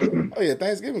 Yeah. Oh yeah,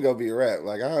 Thanksgiving gonna be a wrap.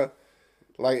 Like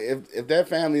if that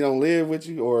family don't live with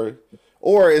you,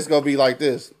 or it's gonna be like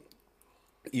this.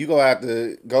 You gonna have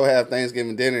to go have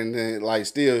Thanksgiving dinner, and then like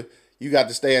still you got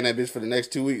to stay in that bitch for the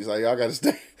next 2 weeks. Like y'all gotta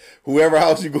stay. Whoever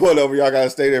house you going over, y'all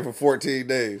gotta stay there for 14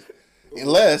 days.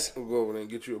 Unless we'll go over there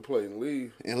and get you a plate and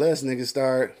leave. Unless niggas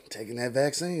start taking that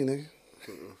vaccine, nigga.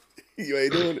 You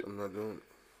ain't doing it. I'm not doing it.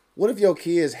 What if your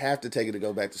kids have to take it to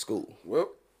go back to school? Well,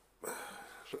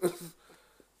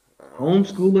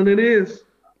 homeschooling it is.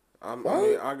 I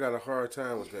mean, I got a hard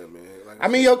time with that, man. Like I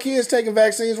mean, your kids taking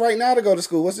vaccines right now to go to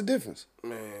school. What's the difference?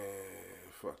 Man,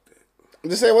 fuck that. I'm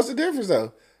just saying, what's the difference,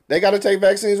 though? They got to take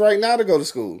vaccines right now to go to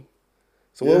school.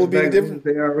 So what would be the difference?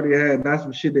 They already had. That's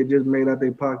some shit they just made out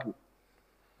their pocket.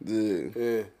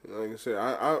 Yeah, like I said,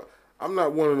 I'm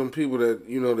not one of them people that,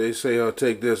 they say, "Oh,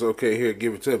 take this, okay, here,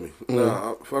 give it to me."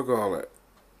 Nah, fuck all that.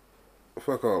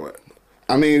 Fuck all that.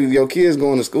 I mean, your kids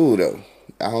going to school though.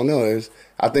 I don't know.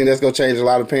 I think that's gonna change a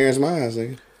lot of parents' minds,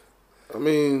 nigga. I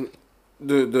mean,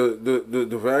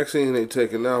 the vaccine they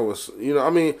taking now was, I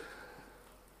mean,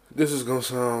 this is gonna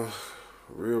sound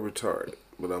real retarded,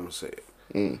 but I'm gonna say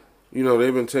it.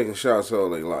 They've been taking shots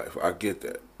all their life. I get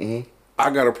that.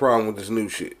 I got a problem with this new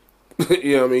shit.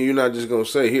 You know what I mean? You're not just gonna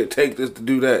say, "Here, take this to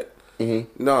do that."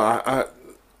 No, I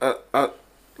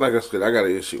like I said, I got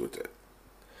an issue with that.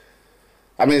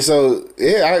 I mean, so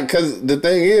yeah, because the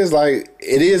thing is, like,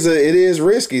 it is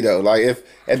risky though. Like, if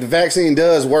the vaccine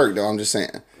does work, though, I'm just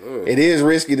saying, it is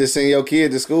risky to send your kid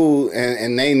to school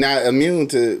and they not immune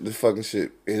to the fucking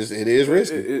shit. It is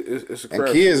risky. It's a crap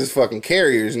and kids is fucking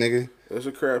carriers, nigga. It's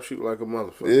a crapshoot like a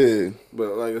motherfucker. Yeah.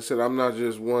 But like I said, I'm not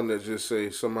just one that just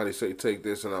somebody say take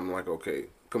this and I'm like, okay,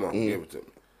 come on, give it to me.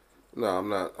 No, I'm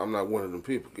not one of them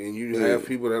people. And you have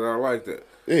people that are like that.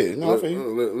 Yeah, no,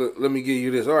 let me give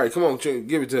you this. All right, come on,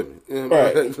 give it to me.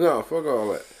 Right. No, fuck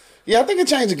all that. Yeah, I think it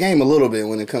changed the game a little bit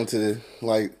when it comes to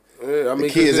the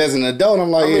kids as an adult.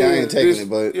 I'm like, I ain't taking it,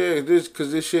 but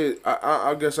because this shit,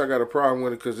 I guess I got a problem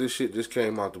with it because this shit just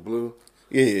came out the blue.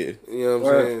 Yeah, you know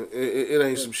what I'm saying? It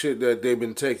ain't some shit that they've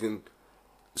been taking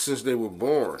since they were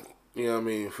born. You know what I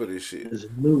mean? For this shit. It's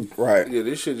new. Right. Yeah,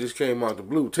 this shit just came out the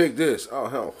blue. Take this. Oh,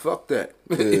 hell, fuck that.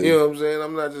 Yeah. You know what I'm saying?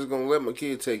 I'm not just going to let my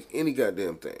kid take any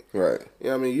goddamn thing. Right. You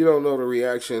know what I mean? You don't know the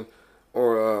reaction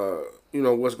or,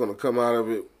 what's going to come out of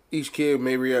it. Each kid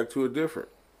may react to it different.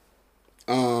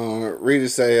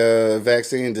 Readers say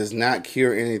vaccine does not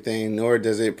cure anything, nor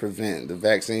does it prevent. The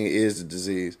vaccine is the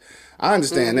disease. I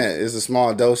understand that. It's a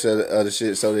small dose of the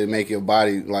shit so they make your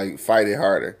body, like, fight it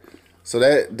harder. So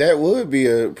that would be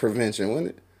a prevention, wouldn't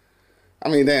it? I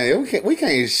mean, damn, we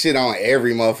can't shit on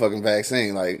every motherfucking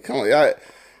vaccine. Like, come on, y'all.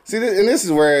 See, and this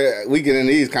is where we get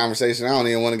into these conversations. I don't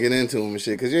even want to get into them and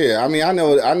shit. Because, yeah, I mean, I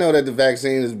know that the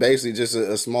vaccine is basically just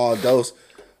a small dose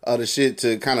of the shit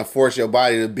to kind of force your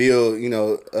body to build,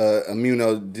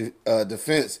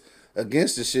 defense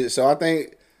against the shit. So I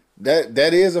think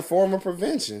that is a form of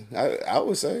prevention, I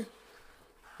would say.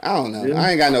 I don't know. Yeah.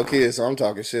 I ain't got no kids, so I'm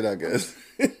talking shit, I guess.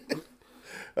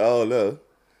 Oh no.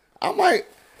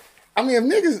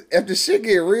 If the shit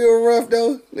get real rough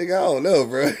though, nigga, I don't know,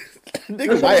 bro.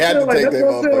 Niggas might have to take that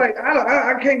motherfucker. Like,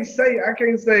 I can't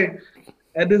say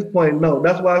at this point, no.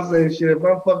 That's why I say shit. If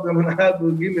I'm fucked up in the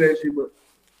hospital, give me that shit. But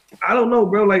I don't know,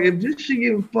 bro. Like, if this shit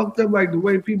getting fucked up like the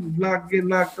way people get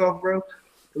knocked off, bro.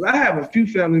 Because I have a few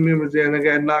family members there and they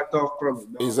got knocked off from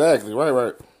it, dog. Exactly,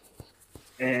 right.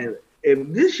 And if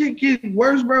this shit gets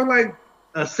worse, bro, like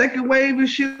a second wave and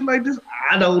shit like this,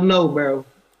 I don't know, bro.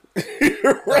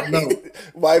 Right.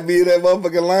 Might be in that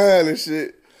motherfucking line and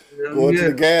shit. Going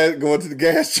to the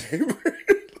gas chamber.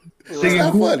 That's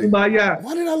not funny. Why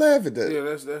did I laugh at that?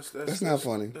 Yeah, that's not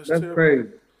funny. That's crazy.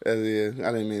 I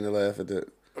didn't mean to laugh at that.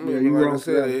 I mean, like I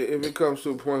said, if it comes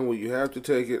to a point where you have to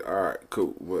take it, all right,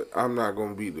 cool. But I'm not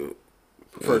gonna be the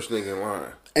first thing in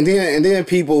line. And then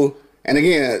people, and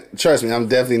again, trust me, I'm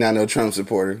definitely not no Trump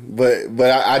supporter. But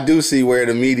I do see where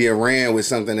the media ran with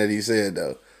something that he said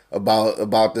though about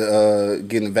the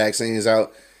getting the vaccines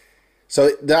out. So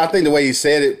I think the way he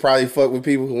said it probably fucked with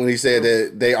people when he said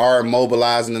that they are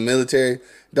mobilizing the military.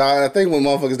 Dog, I think what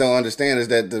motherfuckers don't understand is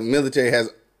that the military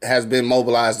has been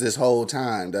mobilized this whole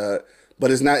time, dog. But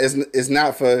it's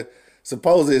not for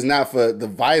supposedly it's not for the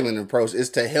violent approach. It's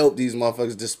to help these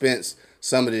motherfuckers dispense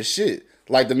some of this shit.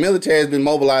 Like the military has been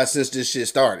mobilized since this shit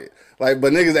started. Like,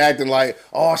 but niggas acting like,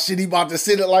 oh shit, he about to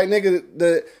sit it. Like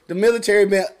nigga, the military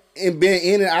been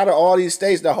in and out of all these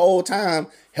states the whole time,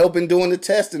 helping doing the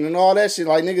testing and all that shit.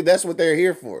 Like nigga, that's what they're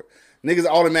here for. Niggas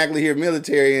automatically hear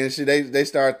military and shit. They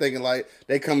start thinking like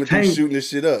they coming through shooting this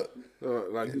shit up.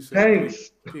 Like you said,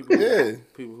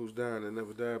 people who's dying that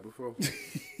never died before.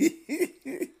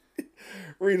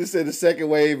 Rita said the second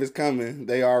wave is coming.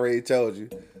 They already told you.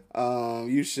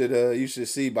 You should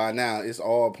see by now. It's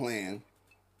all planned.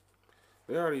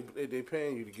 They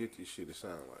paying you to get this shit. It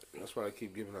sound like that's why they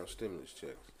keep giving out stimulus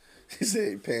checks. He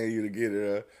said paying you to get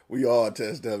it. We all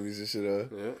test W's and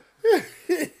shit. Yeah.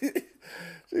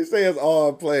 She say it's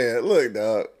all planned. Look,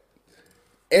 dog.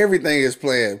 Everything is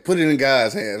planned. Put it in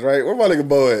God's hands, right? Where my nigga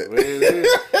Bo at? My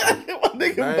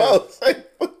nigga Bo say,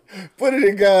 put it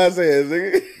in God's hands,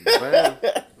 nigga. Bam.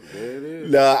 There it is.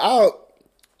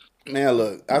 Man,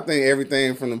 look, I think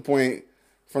everything from the point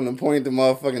the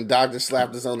motherfucking doctor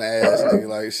slapped us on the ass, nigga,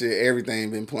 like shit, everything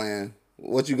been planned.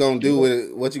 What you gonna do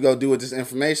with this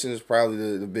information is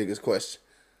probably the biggest question.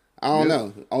 I don't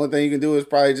know. Only thing you can do is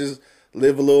probably just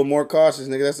live a little more cautious,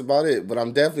 nigga. That's about it. But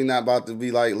I'm definitely not about to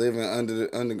be like living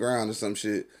underground or some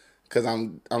shit, cause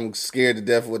I'm scared to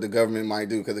death of what the government might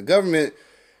do. Cause the government,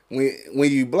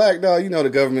 when you black, dog, you know the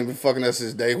government been fucking us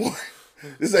since day one.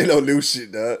 This ain't no new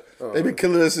shit, dog. They been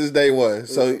killing us since day one.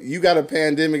 So you got a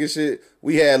pandemic and shit.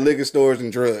 We had liquor stores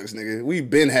and drugs, nigga. We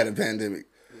been had a pandemic.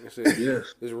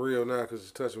 Yes. It's real now because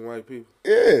it's touching white people.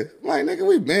 Yeah. Like, nigga,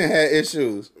 we been had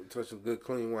issues. Touching good,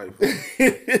 clean white people.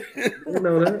 You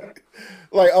know that?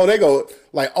 Like,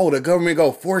 the government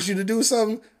go force you to do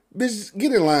something? Bitch,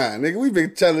 get in line, nigga. We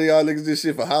been telling y'all niggas this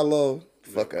shit for how long?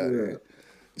 Fuck out here.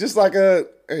 Just like,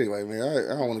 anyway, man,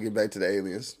 I don't want to get back to the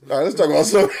aliens. All right, let's talk about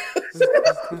some.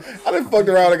 I done fucked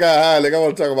around and got high, nigga. I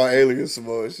want to talk about aliens some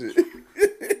more shit.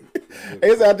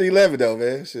 It's after 11 though,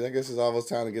 man. Shit, I guess it's almost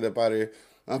time to get up out of here.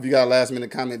 If you got a last minute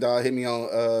comment, dog, hit me on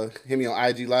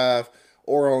IG Live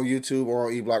or on YouTube or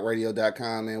on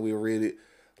eblockradio.com, man. We'll read it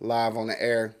live on the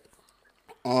air.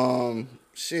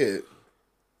 Shit.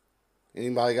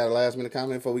 Anybody got a last minute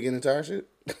comment before we get into our shit?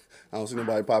 I don't see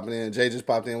nobody popping in. Jay just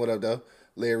popped in. What up, though?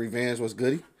 Larry Vance, what's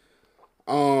goody?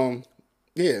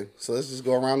 Yeah. So let's just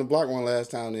go around the block one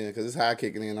last time then, because it's high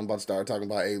kicking in. I'm about to start talking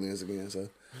about aliens again. So,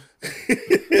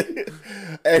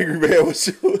 Angry Man, what's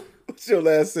your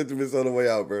last sentiments on the way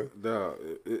out, bro? Dog,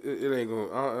 it ain't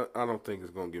gonna. I don't think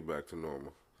it's gonna get back to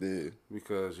normal. Yeah.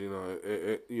 Because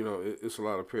it's a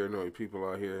lot of paranoid people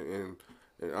out here, and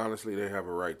honestly, they have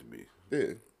a right to be.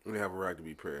 Yeah. They have a right to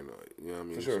be paranoid. You know what I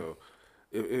mean? For sure. So,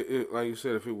 it like you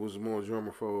said, if it was more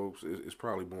germaphobes, it's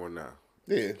probably more now.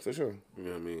 Yeah, for sure. You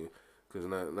know what I mean? Because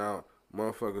now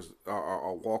motherfuckers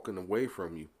are walking away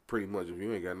from you pretty much if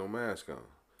you ain't got no mask on.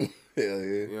 Hell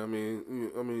yeah. You know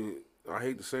what I mean? I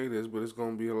hate to say this, but it's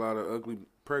gonna be a lot of ugly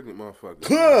pregnant motherfuckers.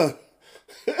 You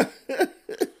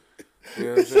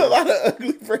know It's a lot of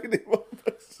ugly pregnant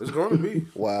motherfuckers. It's gonna be.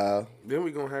 Wow. Then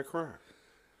we gonna have crime.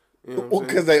 You know Well,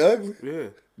 because they ugly? Yeah.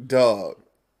 Dog.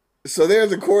 So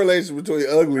there's a correlation between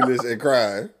ugliness and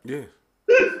crime. Yeah.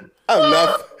 I'm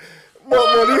not.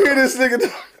 Well, do you hear this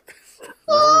nigga?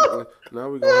 Now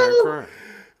we gonna have crime.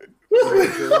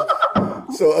 You know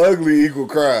so ugly equal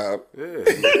crime. yeah.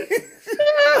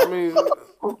 I mean,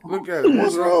 Look at it.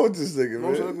 What's wrong with this nigga,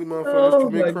 Most man? ugly motherfuckers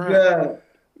commit crime. God.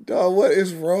 Dog, what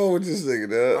is wrong with this nigga,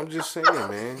 dog? I'm just saying,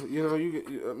 man. You know,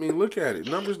 I mean, look at it.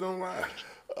 Numbers don't lie.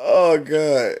 Oh,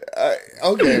 God.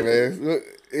 Okay, man. Look,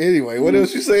 anyway, what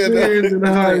else you saying, dog?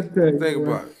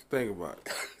 Think about it.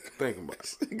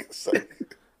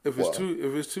 If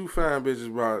it's two fine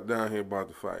bitches down here about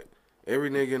to fight, every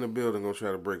nigga in the building gonna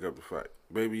try to break up the fight.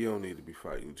 Baby, you don't need to be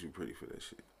fighting. You too pretty for that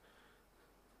shit.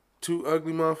 Two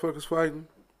ugly motherfuckers fighting,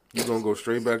 you gonna go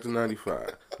straight back to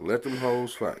 95. Let them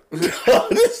hoes fight. Oh,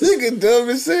 this nigga dumb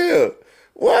as hell.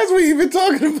 Why is we even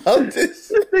talking about this?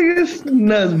 This nigga's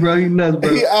nuts, bro. He nuts,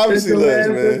 bro. He obviously nuts,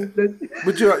 man.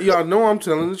 But y'all know I'm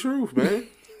telling the truth, man.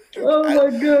 Oh my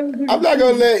God. I'm not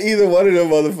gonna let either one of them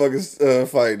motherfuckers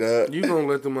fight, dog. You gonna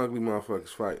let them ugly motherfuckers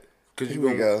fight. Cause Here you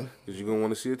we go. gonna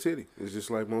want to see a titty. It's just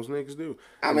like most niggas do.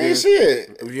 I mean,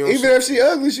 shit. If Even if she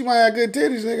ugly, she might have good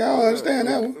titties, nigga. I don't understand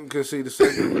that one. Cause see, the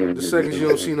second you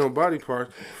don't see no body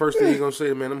parts, first thing you gonna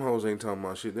say, man, them hoes ain't talking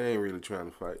about shit. They ain't really trying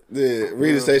to fight. Yeah,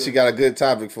 Rita say she got a good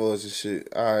topic for us and shit.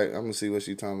 All right, I'm gonna see what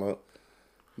she talking about.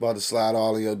 About to slide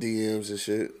all in your DMs and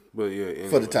shit. But yeah, anyway,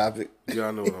 for the topic.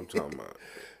 Y'all know what I'm talking about.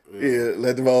 Yeah,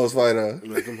 let them hoes fight,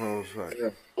 Let them hoes fight.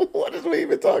 What is we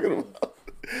even talking about?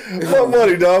 What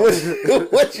money, dog?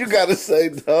 What you gotta say,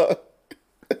 dog?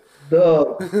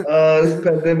 Dog, this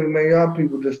pandemic, man, y'all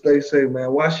people just stay safe,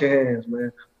 man. Wash your hands,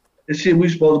 man. This shit we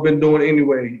supposed to been doing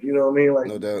anyway. You know what I mean? Like,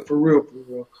 no doubt. For real.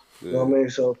 Yeah. You know what I mean?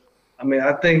 So, I mean,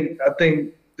 I think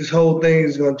this whole thing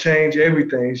is gonna change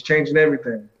everything. It's changing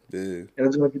everything. Yeah. And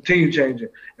it's gonna continue changing.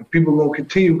 And people gonna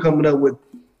continue coming up with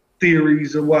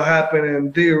theories of what happened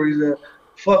and theories and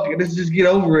fuck it. Let's just get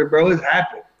over it, bro. It's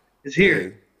happened. It's here. Yeah.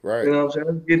 Right. You know what I'm saying?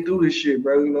 Let's get through this shit,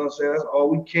 bro. You know what I'm saying? That's all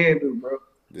we can do, bro.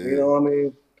 Yeah. You know what I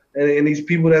mean? And these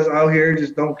people that's out here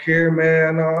just don't care,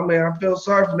 man. No, I mean, I feel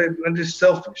sorry for them. They're just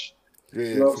selfish. Yeah,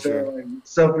 you know what I'm saying? sure. Like,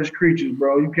 selfish creatures,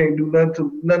 bro. You can't do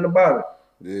nothing about it.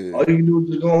 Yeah. All you can do is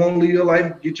just go home, live your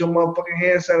life, get your motherfucking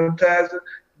hand sanitizer,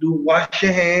 wash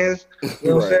your hands. You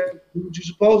know what I'm saying? Do what you're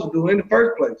supposed to do in the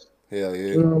first place. Hell yeah.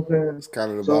 You know what I'm saying? It's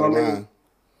kind of the bottom line.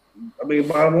 I mean,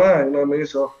 bottom line, you know what I mean?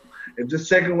 So if this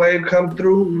second wave come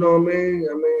through, you know what I mean?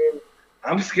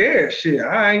 I'm scared. Shit,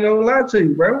 I ain't gonna lie to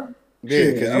you, bro.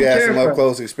 Yeah, because you had some up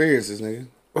close experiences, nigga.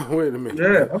 Wait a minute.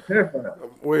 Yeah, I'm terrified.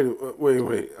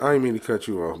 Wait. I ain't mean to cut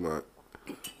you off, man.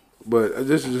 But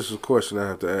this is just a question I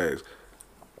have to ask.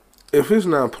 If it's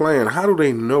not planned, how do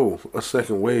they know a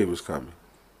second wave is coming?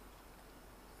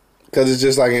 Because it's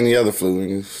just like any other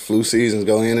flu. Flu seasons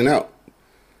go in and out.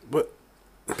 But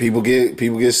people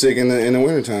get sick in the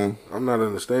wintertime. I'm not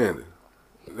understanding.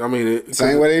 I mean,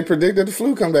 same way they predicted the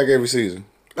flu come back every season.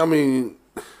 I mean,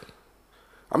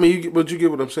 you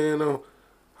get what I'm saying though.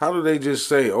 How do they just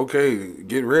say, okay,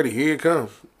 get ready, here it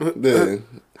comes? Yeah.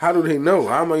 How do they know?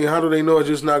 I mean, how do they know it's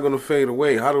just not going to fade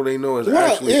away? How do they know it's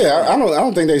actually? Yeah, I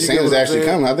don't think they saying it's actually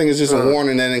coming. I think it's just a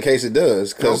warning that in case it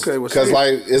does, because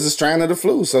like it's a strand of the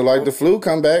flu. So like the flu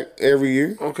come back every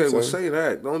year. Okay, well say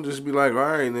that. Don't just be like, all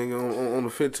right, nigga, on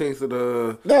the 15th of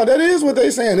the. No, that is what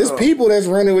they saying. There's people that's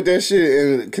running with that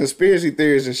shit and conspiracy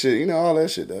theories and shit. You know all that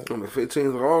shit though. On the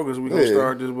 15th of August, we gonna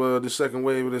start this the second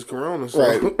wave of this corona. So.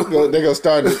 Right, they gonna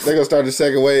start the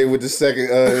second wave with the second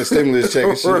stimulus check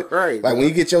and shit. Right. Like when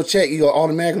you get your check, you gonna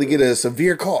automatically get a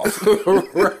severe cough.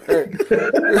 Right.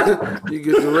 You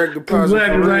get direct deposit.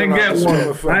 I ain't get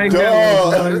one. I ain't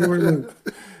get one.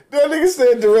 That nigga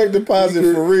said direct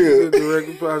deposit for real. Direct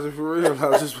deposit for real. I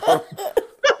was just.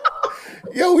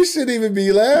 Yo, we shouldn't even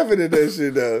be laughing at that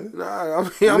shit though. Nah, I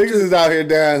mean, niggas is out here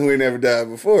dying who ain't never died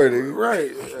before, nigga.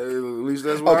 Right. At least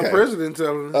that's what our president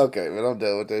telling us. Okay, man, I'm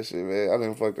done with that shit, man. I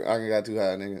didn't I got too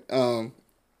high, nigga.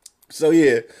 So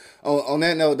yeah, on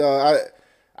that note, dog,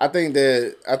 I think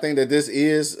that this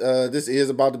is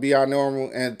about to be our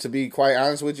normal, and to be quite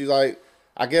honest with you, like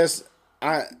I guess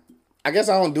I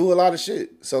don't do a lot of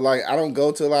shit. So like I don't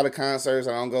go to a lot of concerts,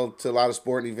 I don't go to a lot of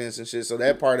sporting events and shit. So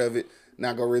that part of it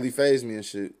not gonna really faze me and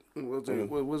shit. Was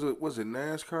it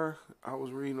NASCAR? I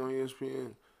was reading on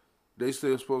ESPN. They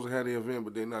still supposed to have the event,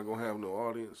 but they're not gonna have no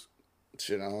audience.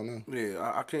 Shit, I don't know.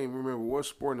 Yeah, I can't remember what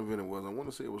sporting event it was. I want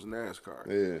to say it was NASCAR.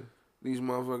 Yeah. These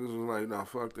motherfuckers was like, nah,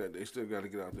 fuck that. They still got to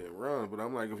get out there and run. But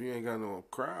I'm like, if you ain't got no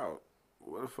crowd,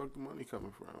 where the fuck the money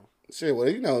coming from? Shit, well,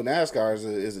 you know, NASCAR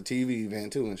is a TV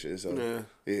event too and shit. So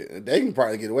yeah, they can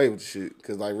probably get away with the shit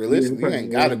because like realistically, you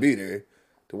ain't gotta be there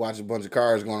to watch a bunch of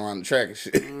cars going around the track and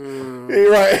shit.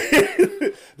 Right.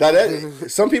 Now that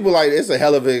some people like it's a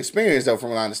hell of an experience though, from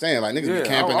what I understand. Like niggas be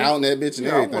camping out in that bitch and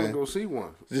everything. I want to go see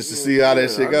one just to see how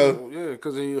that shit go.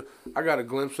 Because I got a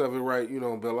glimpse of it right,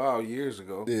 Belle Isle years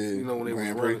ago. Yeah, when they was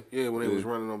running. Yeah, when they was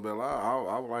running on Belle Isle,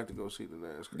 I would like to go see the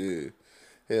NASCAR. Yeah.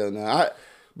 Hell no.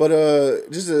 But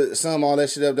just to sum all that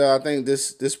shit up, though, I think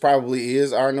this probably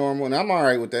is our normal, and I'm all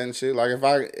right with that and shit. Like,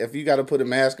 if you got to put a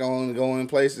mask on and go in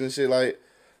places and shit, like,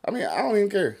 I mean, I don't even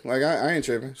care. Like, I ain't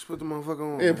tripping. Just put the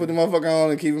motherfucker on. Yeah, put the motherfucker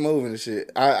on and keep it moving and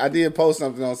shit. I did post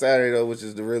something on Saturday, though, which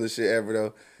is the realest shit ever,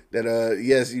 though. That,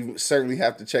 yes, you certainly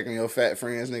have to check on your fat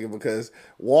friends, nigga, because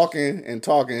walking and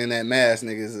talking in that mask,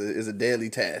 nigga, is a deadly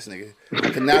task, nigga. I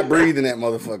could not breathe in that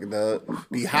motherfucker, dog.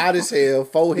 Be hot as hell,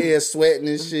 forehead sweating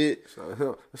and shit.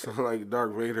 It sounds like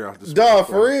Darth Vader out the Dog,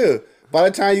 for real. By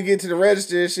the time you get to the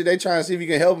register and shit, they trying to see if you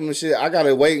can help them and shit. I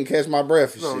gotta wait and catch my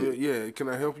breath and shit. Yeah, can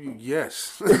I help you?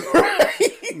 Yes.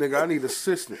 Right. Nigga, I need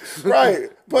assistance. Right.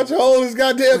 Punch a hole in this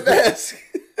goddamn mask.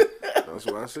 That's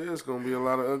why I said it's gonna be a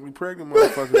lot of ugly pregnant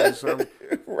motherfuckers or something.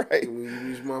 Right. When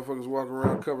these motherfuckers walk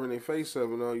around covering their face up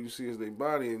and all you see is their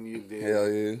body and you then Hell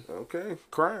yeah. Okay.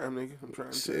 Crime, nigga. I'm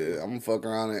trying to tell you. I'm gonna fuck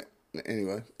around it.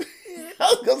 Anyway.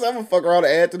 Because I'm gonna fuck around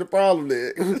and add to the problem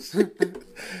there. It's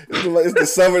the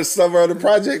summer of the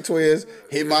Project Twins.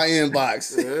 Hit my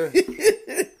inbox. Yeah.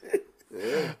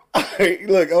 All right,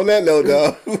 look, on that note,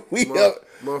 dog,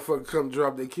 motherfucker come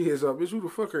drop their kids off. Bitch, who the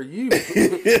fuck are you?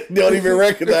 Don't even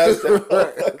recognize them.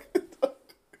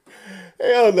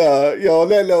 Hell no. Yo, on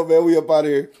that note, man, we up out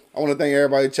here. I want to thank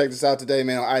everybody who checked us out today,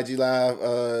 man, on IG Live,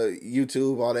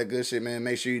 YouTube, all that good shit, man.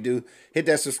 Make sure you do hit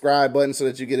that subscribe button so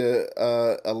that you get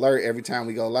a alert every time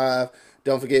we go live.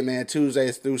 Don't forget, man,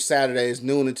 Tuesdays through Saturdays,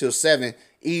 noon until 7,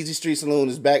 Easy Street Saloon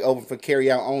is back open for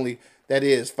carry out only. That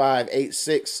is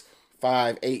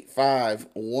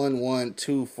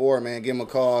 586-585-1124, man. Give them a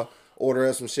call. Order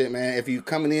us some shit, man. If you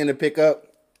coming in to pick up,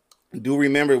 do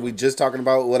remember we just talking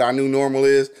about what our new normal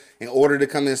is. In order to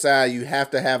come inside, you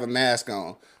have to have a mask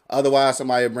on. Otherwise,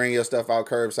 somebody will bring your stuff out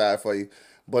curbside for you.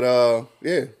 But,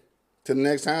 yeah. Till the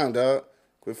next time, dog.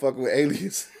 Quit fucking with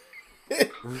aliens.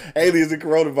 Aliens and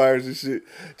coronavirus and shit.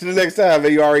 Till the next time,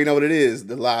 man, you already know what it is.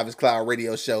 The Live is Cloud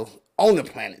radio show on the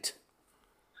planet.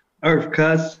 Earth,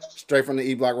 cuss. Straight from the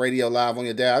E-Block Radio live on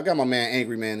your dial. I got my man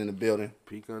Angry Man in the building.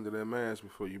 Peek under that mask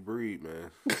before you breathe, man.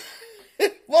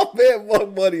 My man,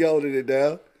 what money holding it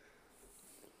down?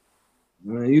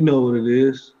 Man, you know what it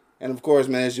is. And of course,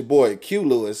 man, it's your boy Q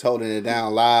Lewis holding it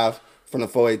down live from the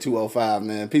 48205,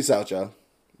 man. Peace out, y'all.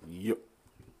 Yep.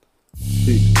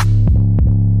 Peace.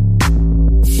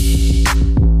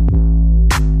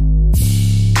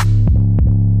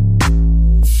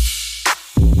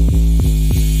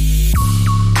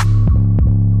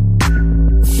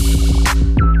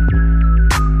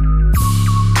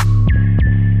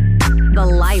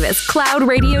 Cloud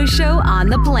radio show on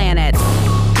the planet.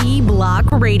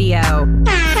 E-Block Radio.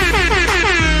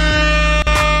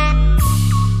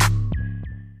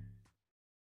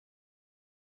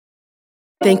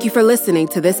 Thank you for listening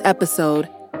to this episode.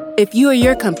 If you or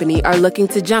your company are looking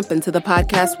to jump into the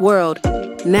podcast world,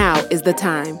 now is the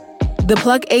time. The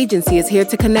Plug Agency is here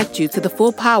to connect you to the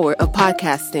full power of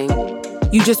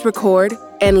podcasting. You just record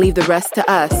and leave the rest to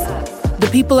us. The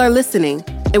people are listening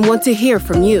and want to hear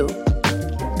from you.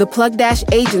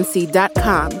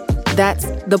 theplug-agency.com. That's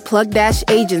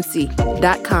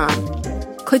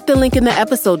theplug-agency.com. Click the link in the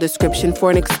episode description for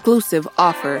an exclusive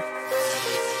offer.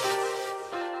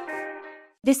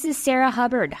 This is Sarah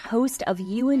Hubbard, host of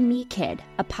You and Me Kid,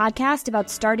 a podcast about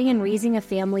starting and raising a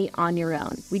family on your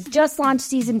own. We just launched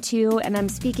season 2, and I'm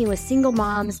speaking with single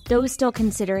moms, those still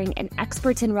considering, and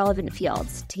experts in relevant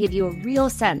fields to give you a real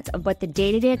sense of what the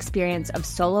day-to-day experience of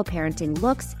solo parenting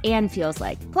looks and feels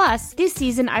like. Plus, this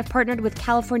season, I've partnered with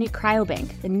California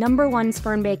Cryobank, the #1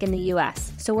 sperm bank in the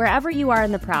U.S. So wherever you are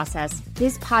in the process,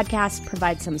 this podcast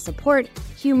provides some support,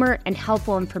 humor, and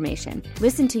helpful information.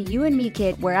 Listen to You and Me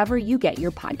Kid wherever you get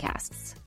your podcasts.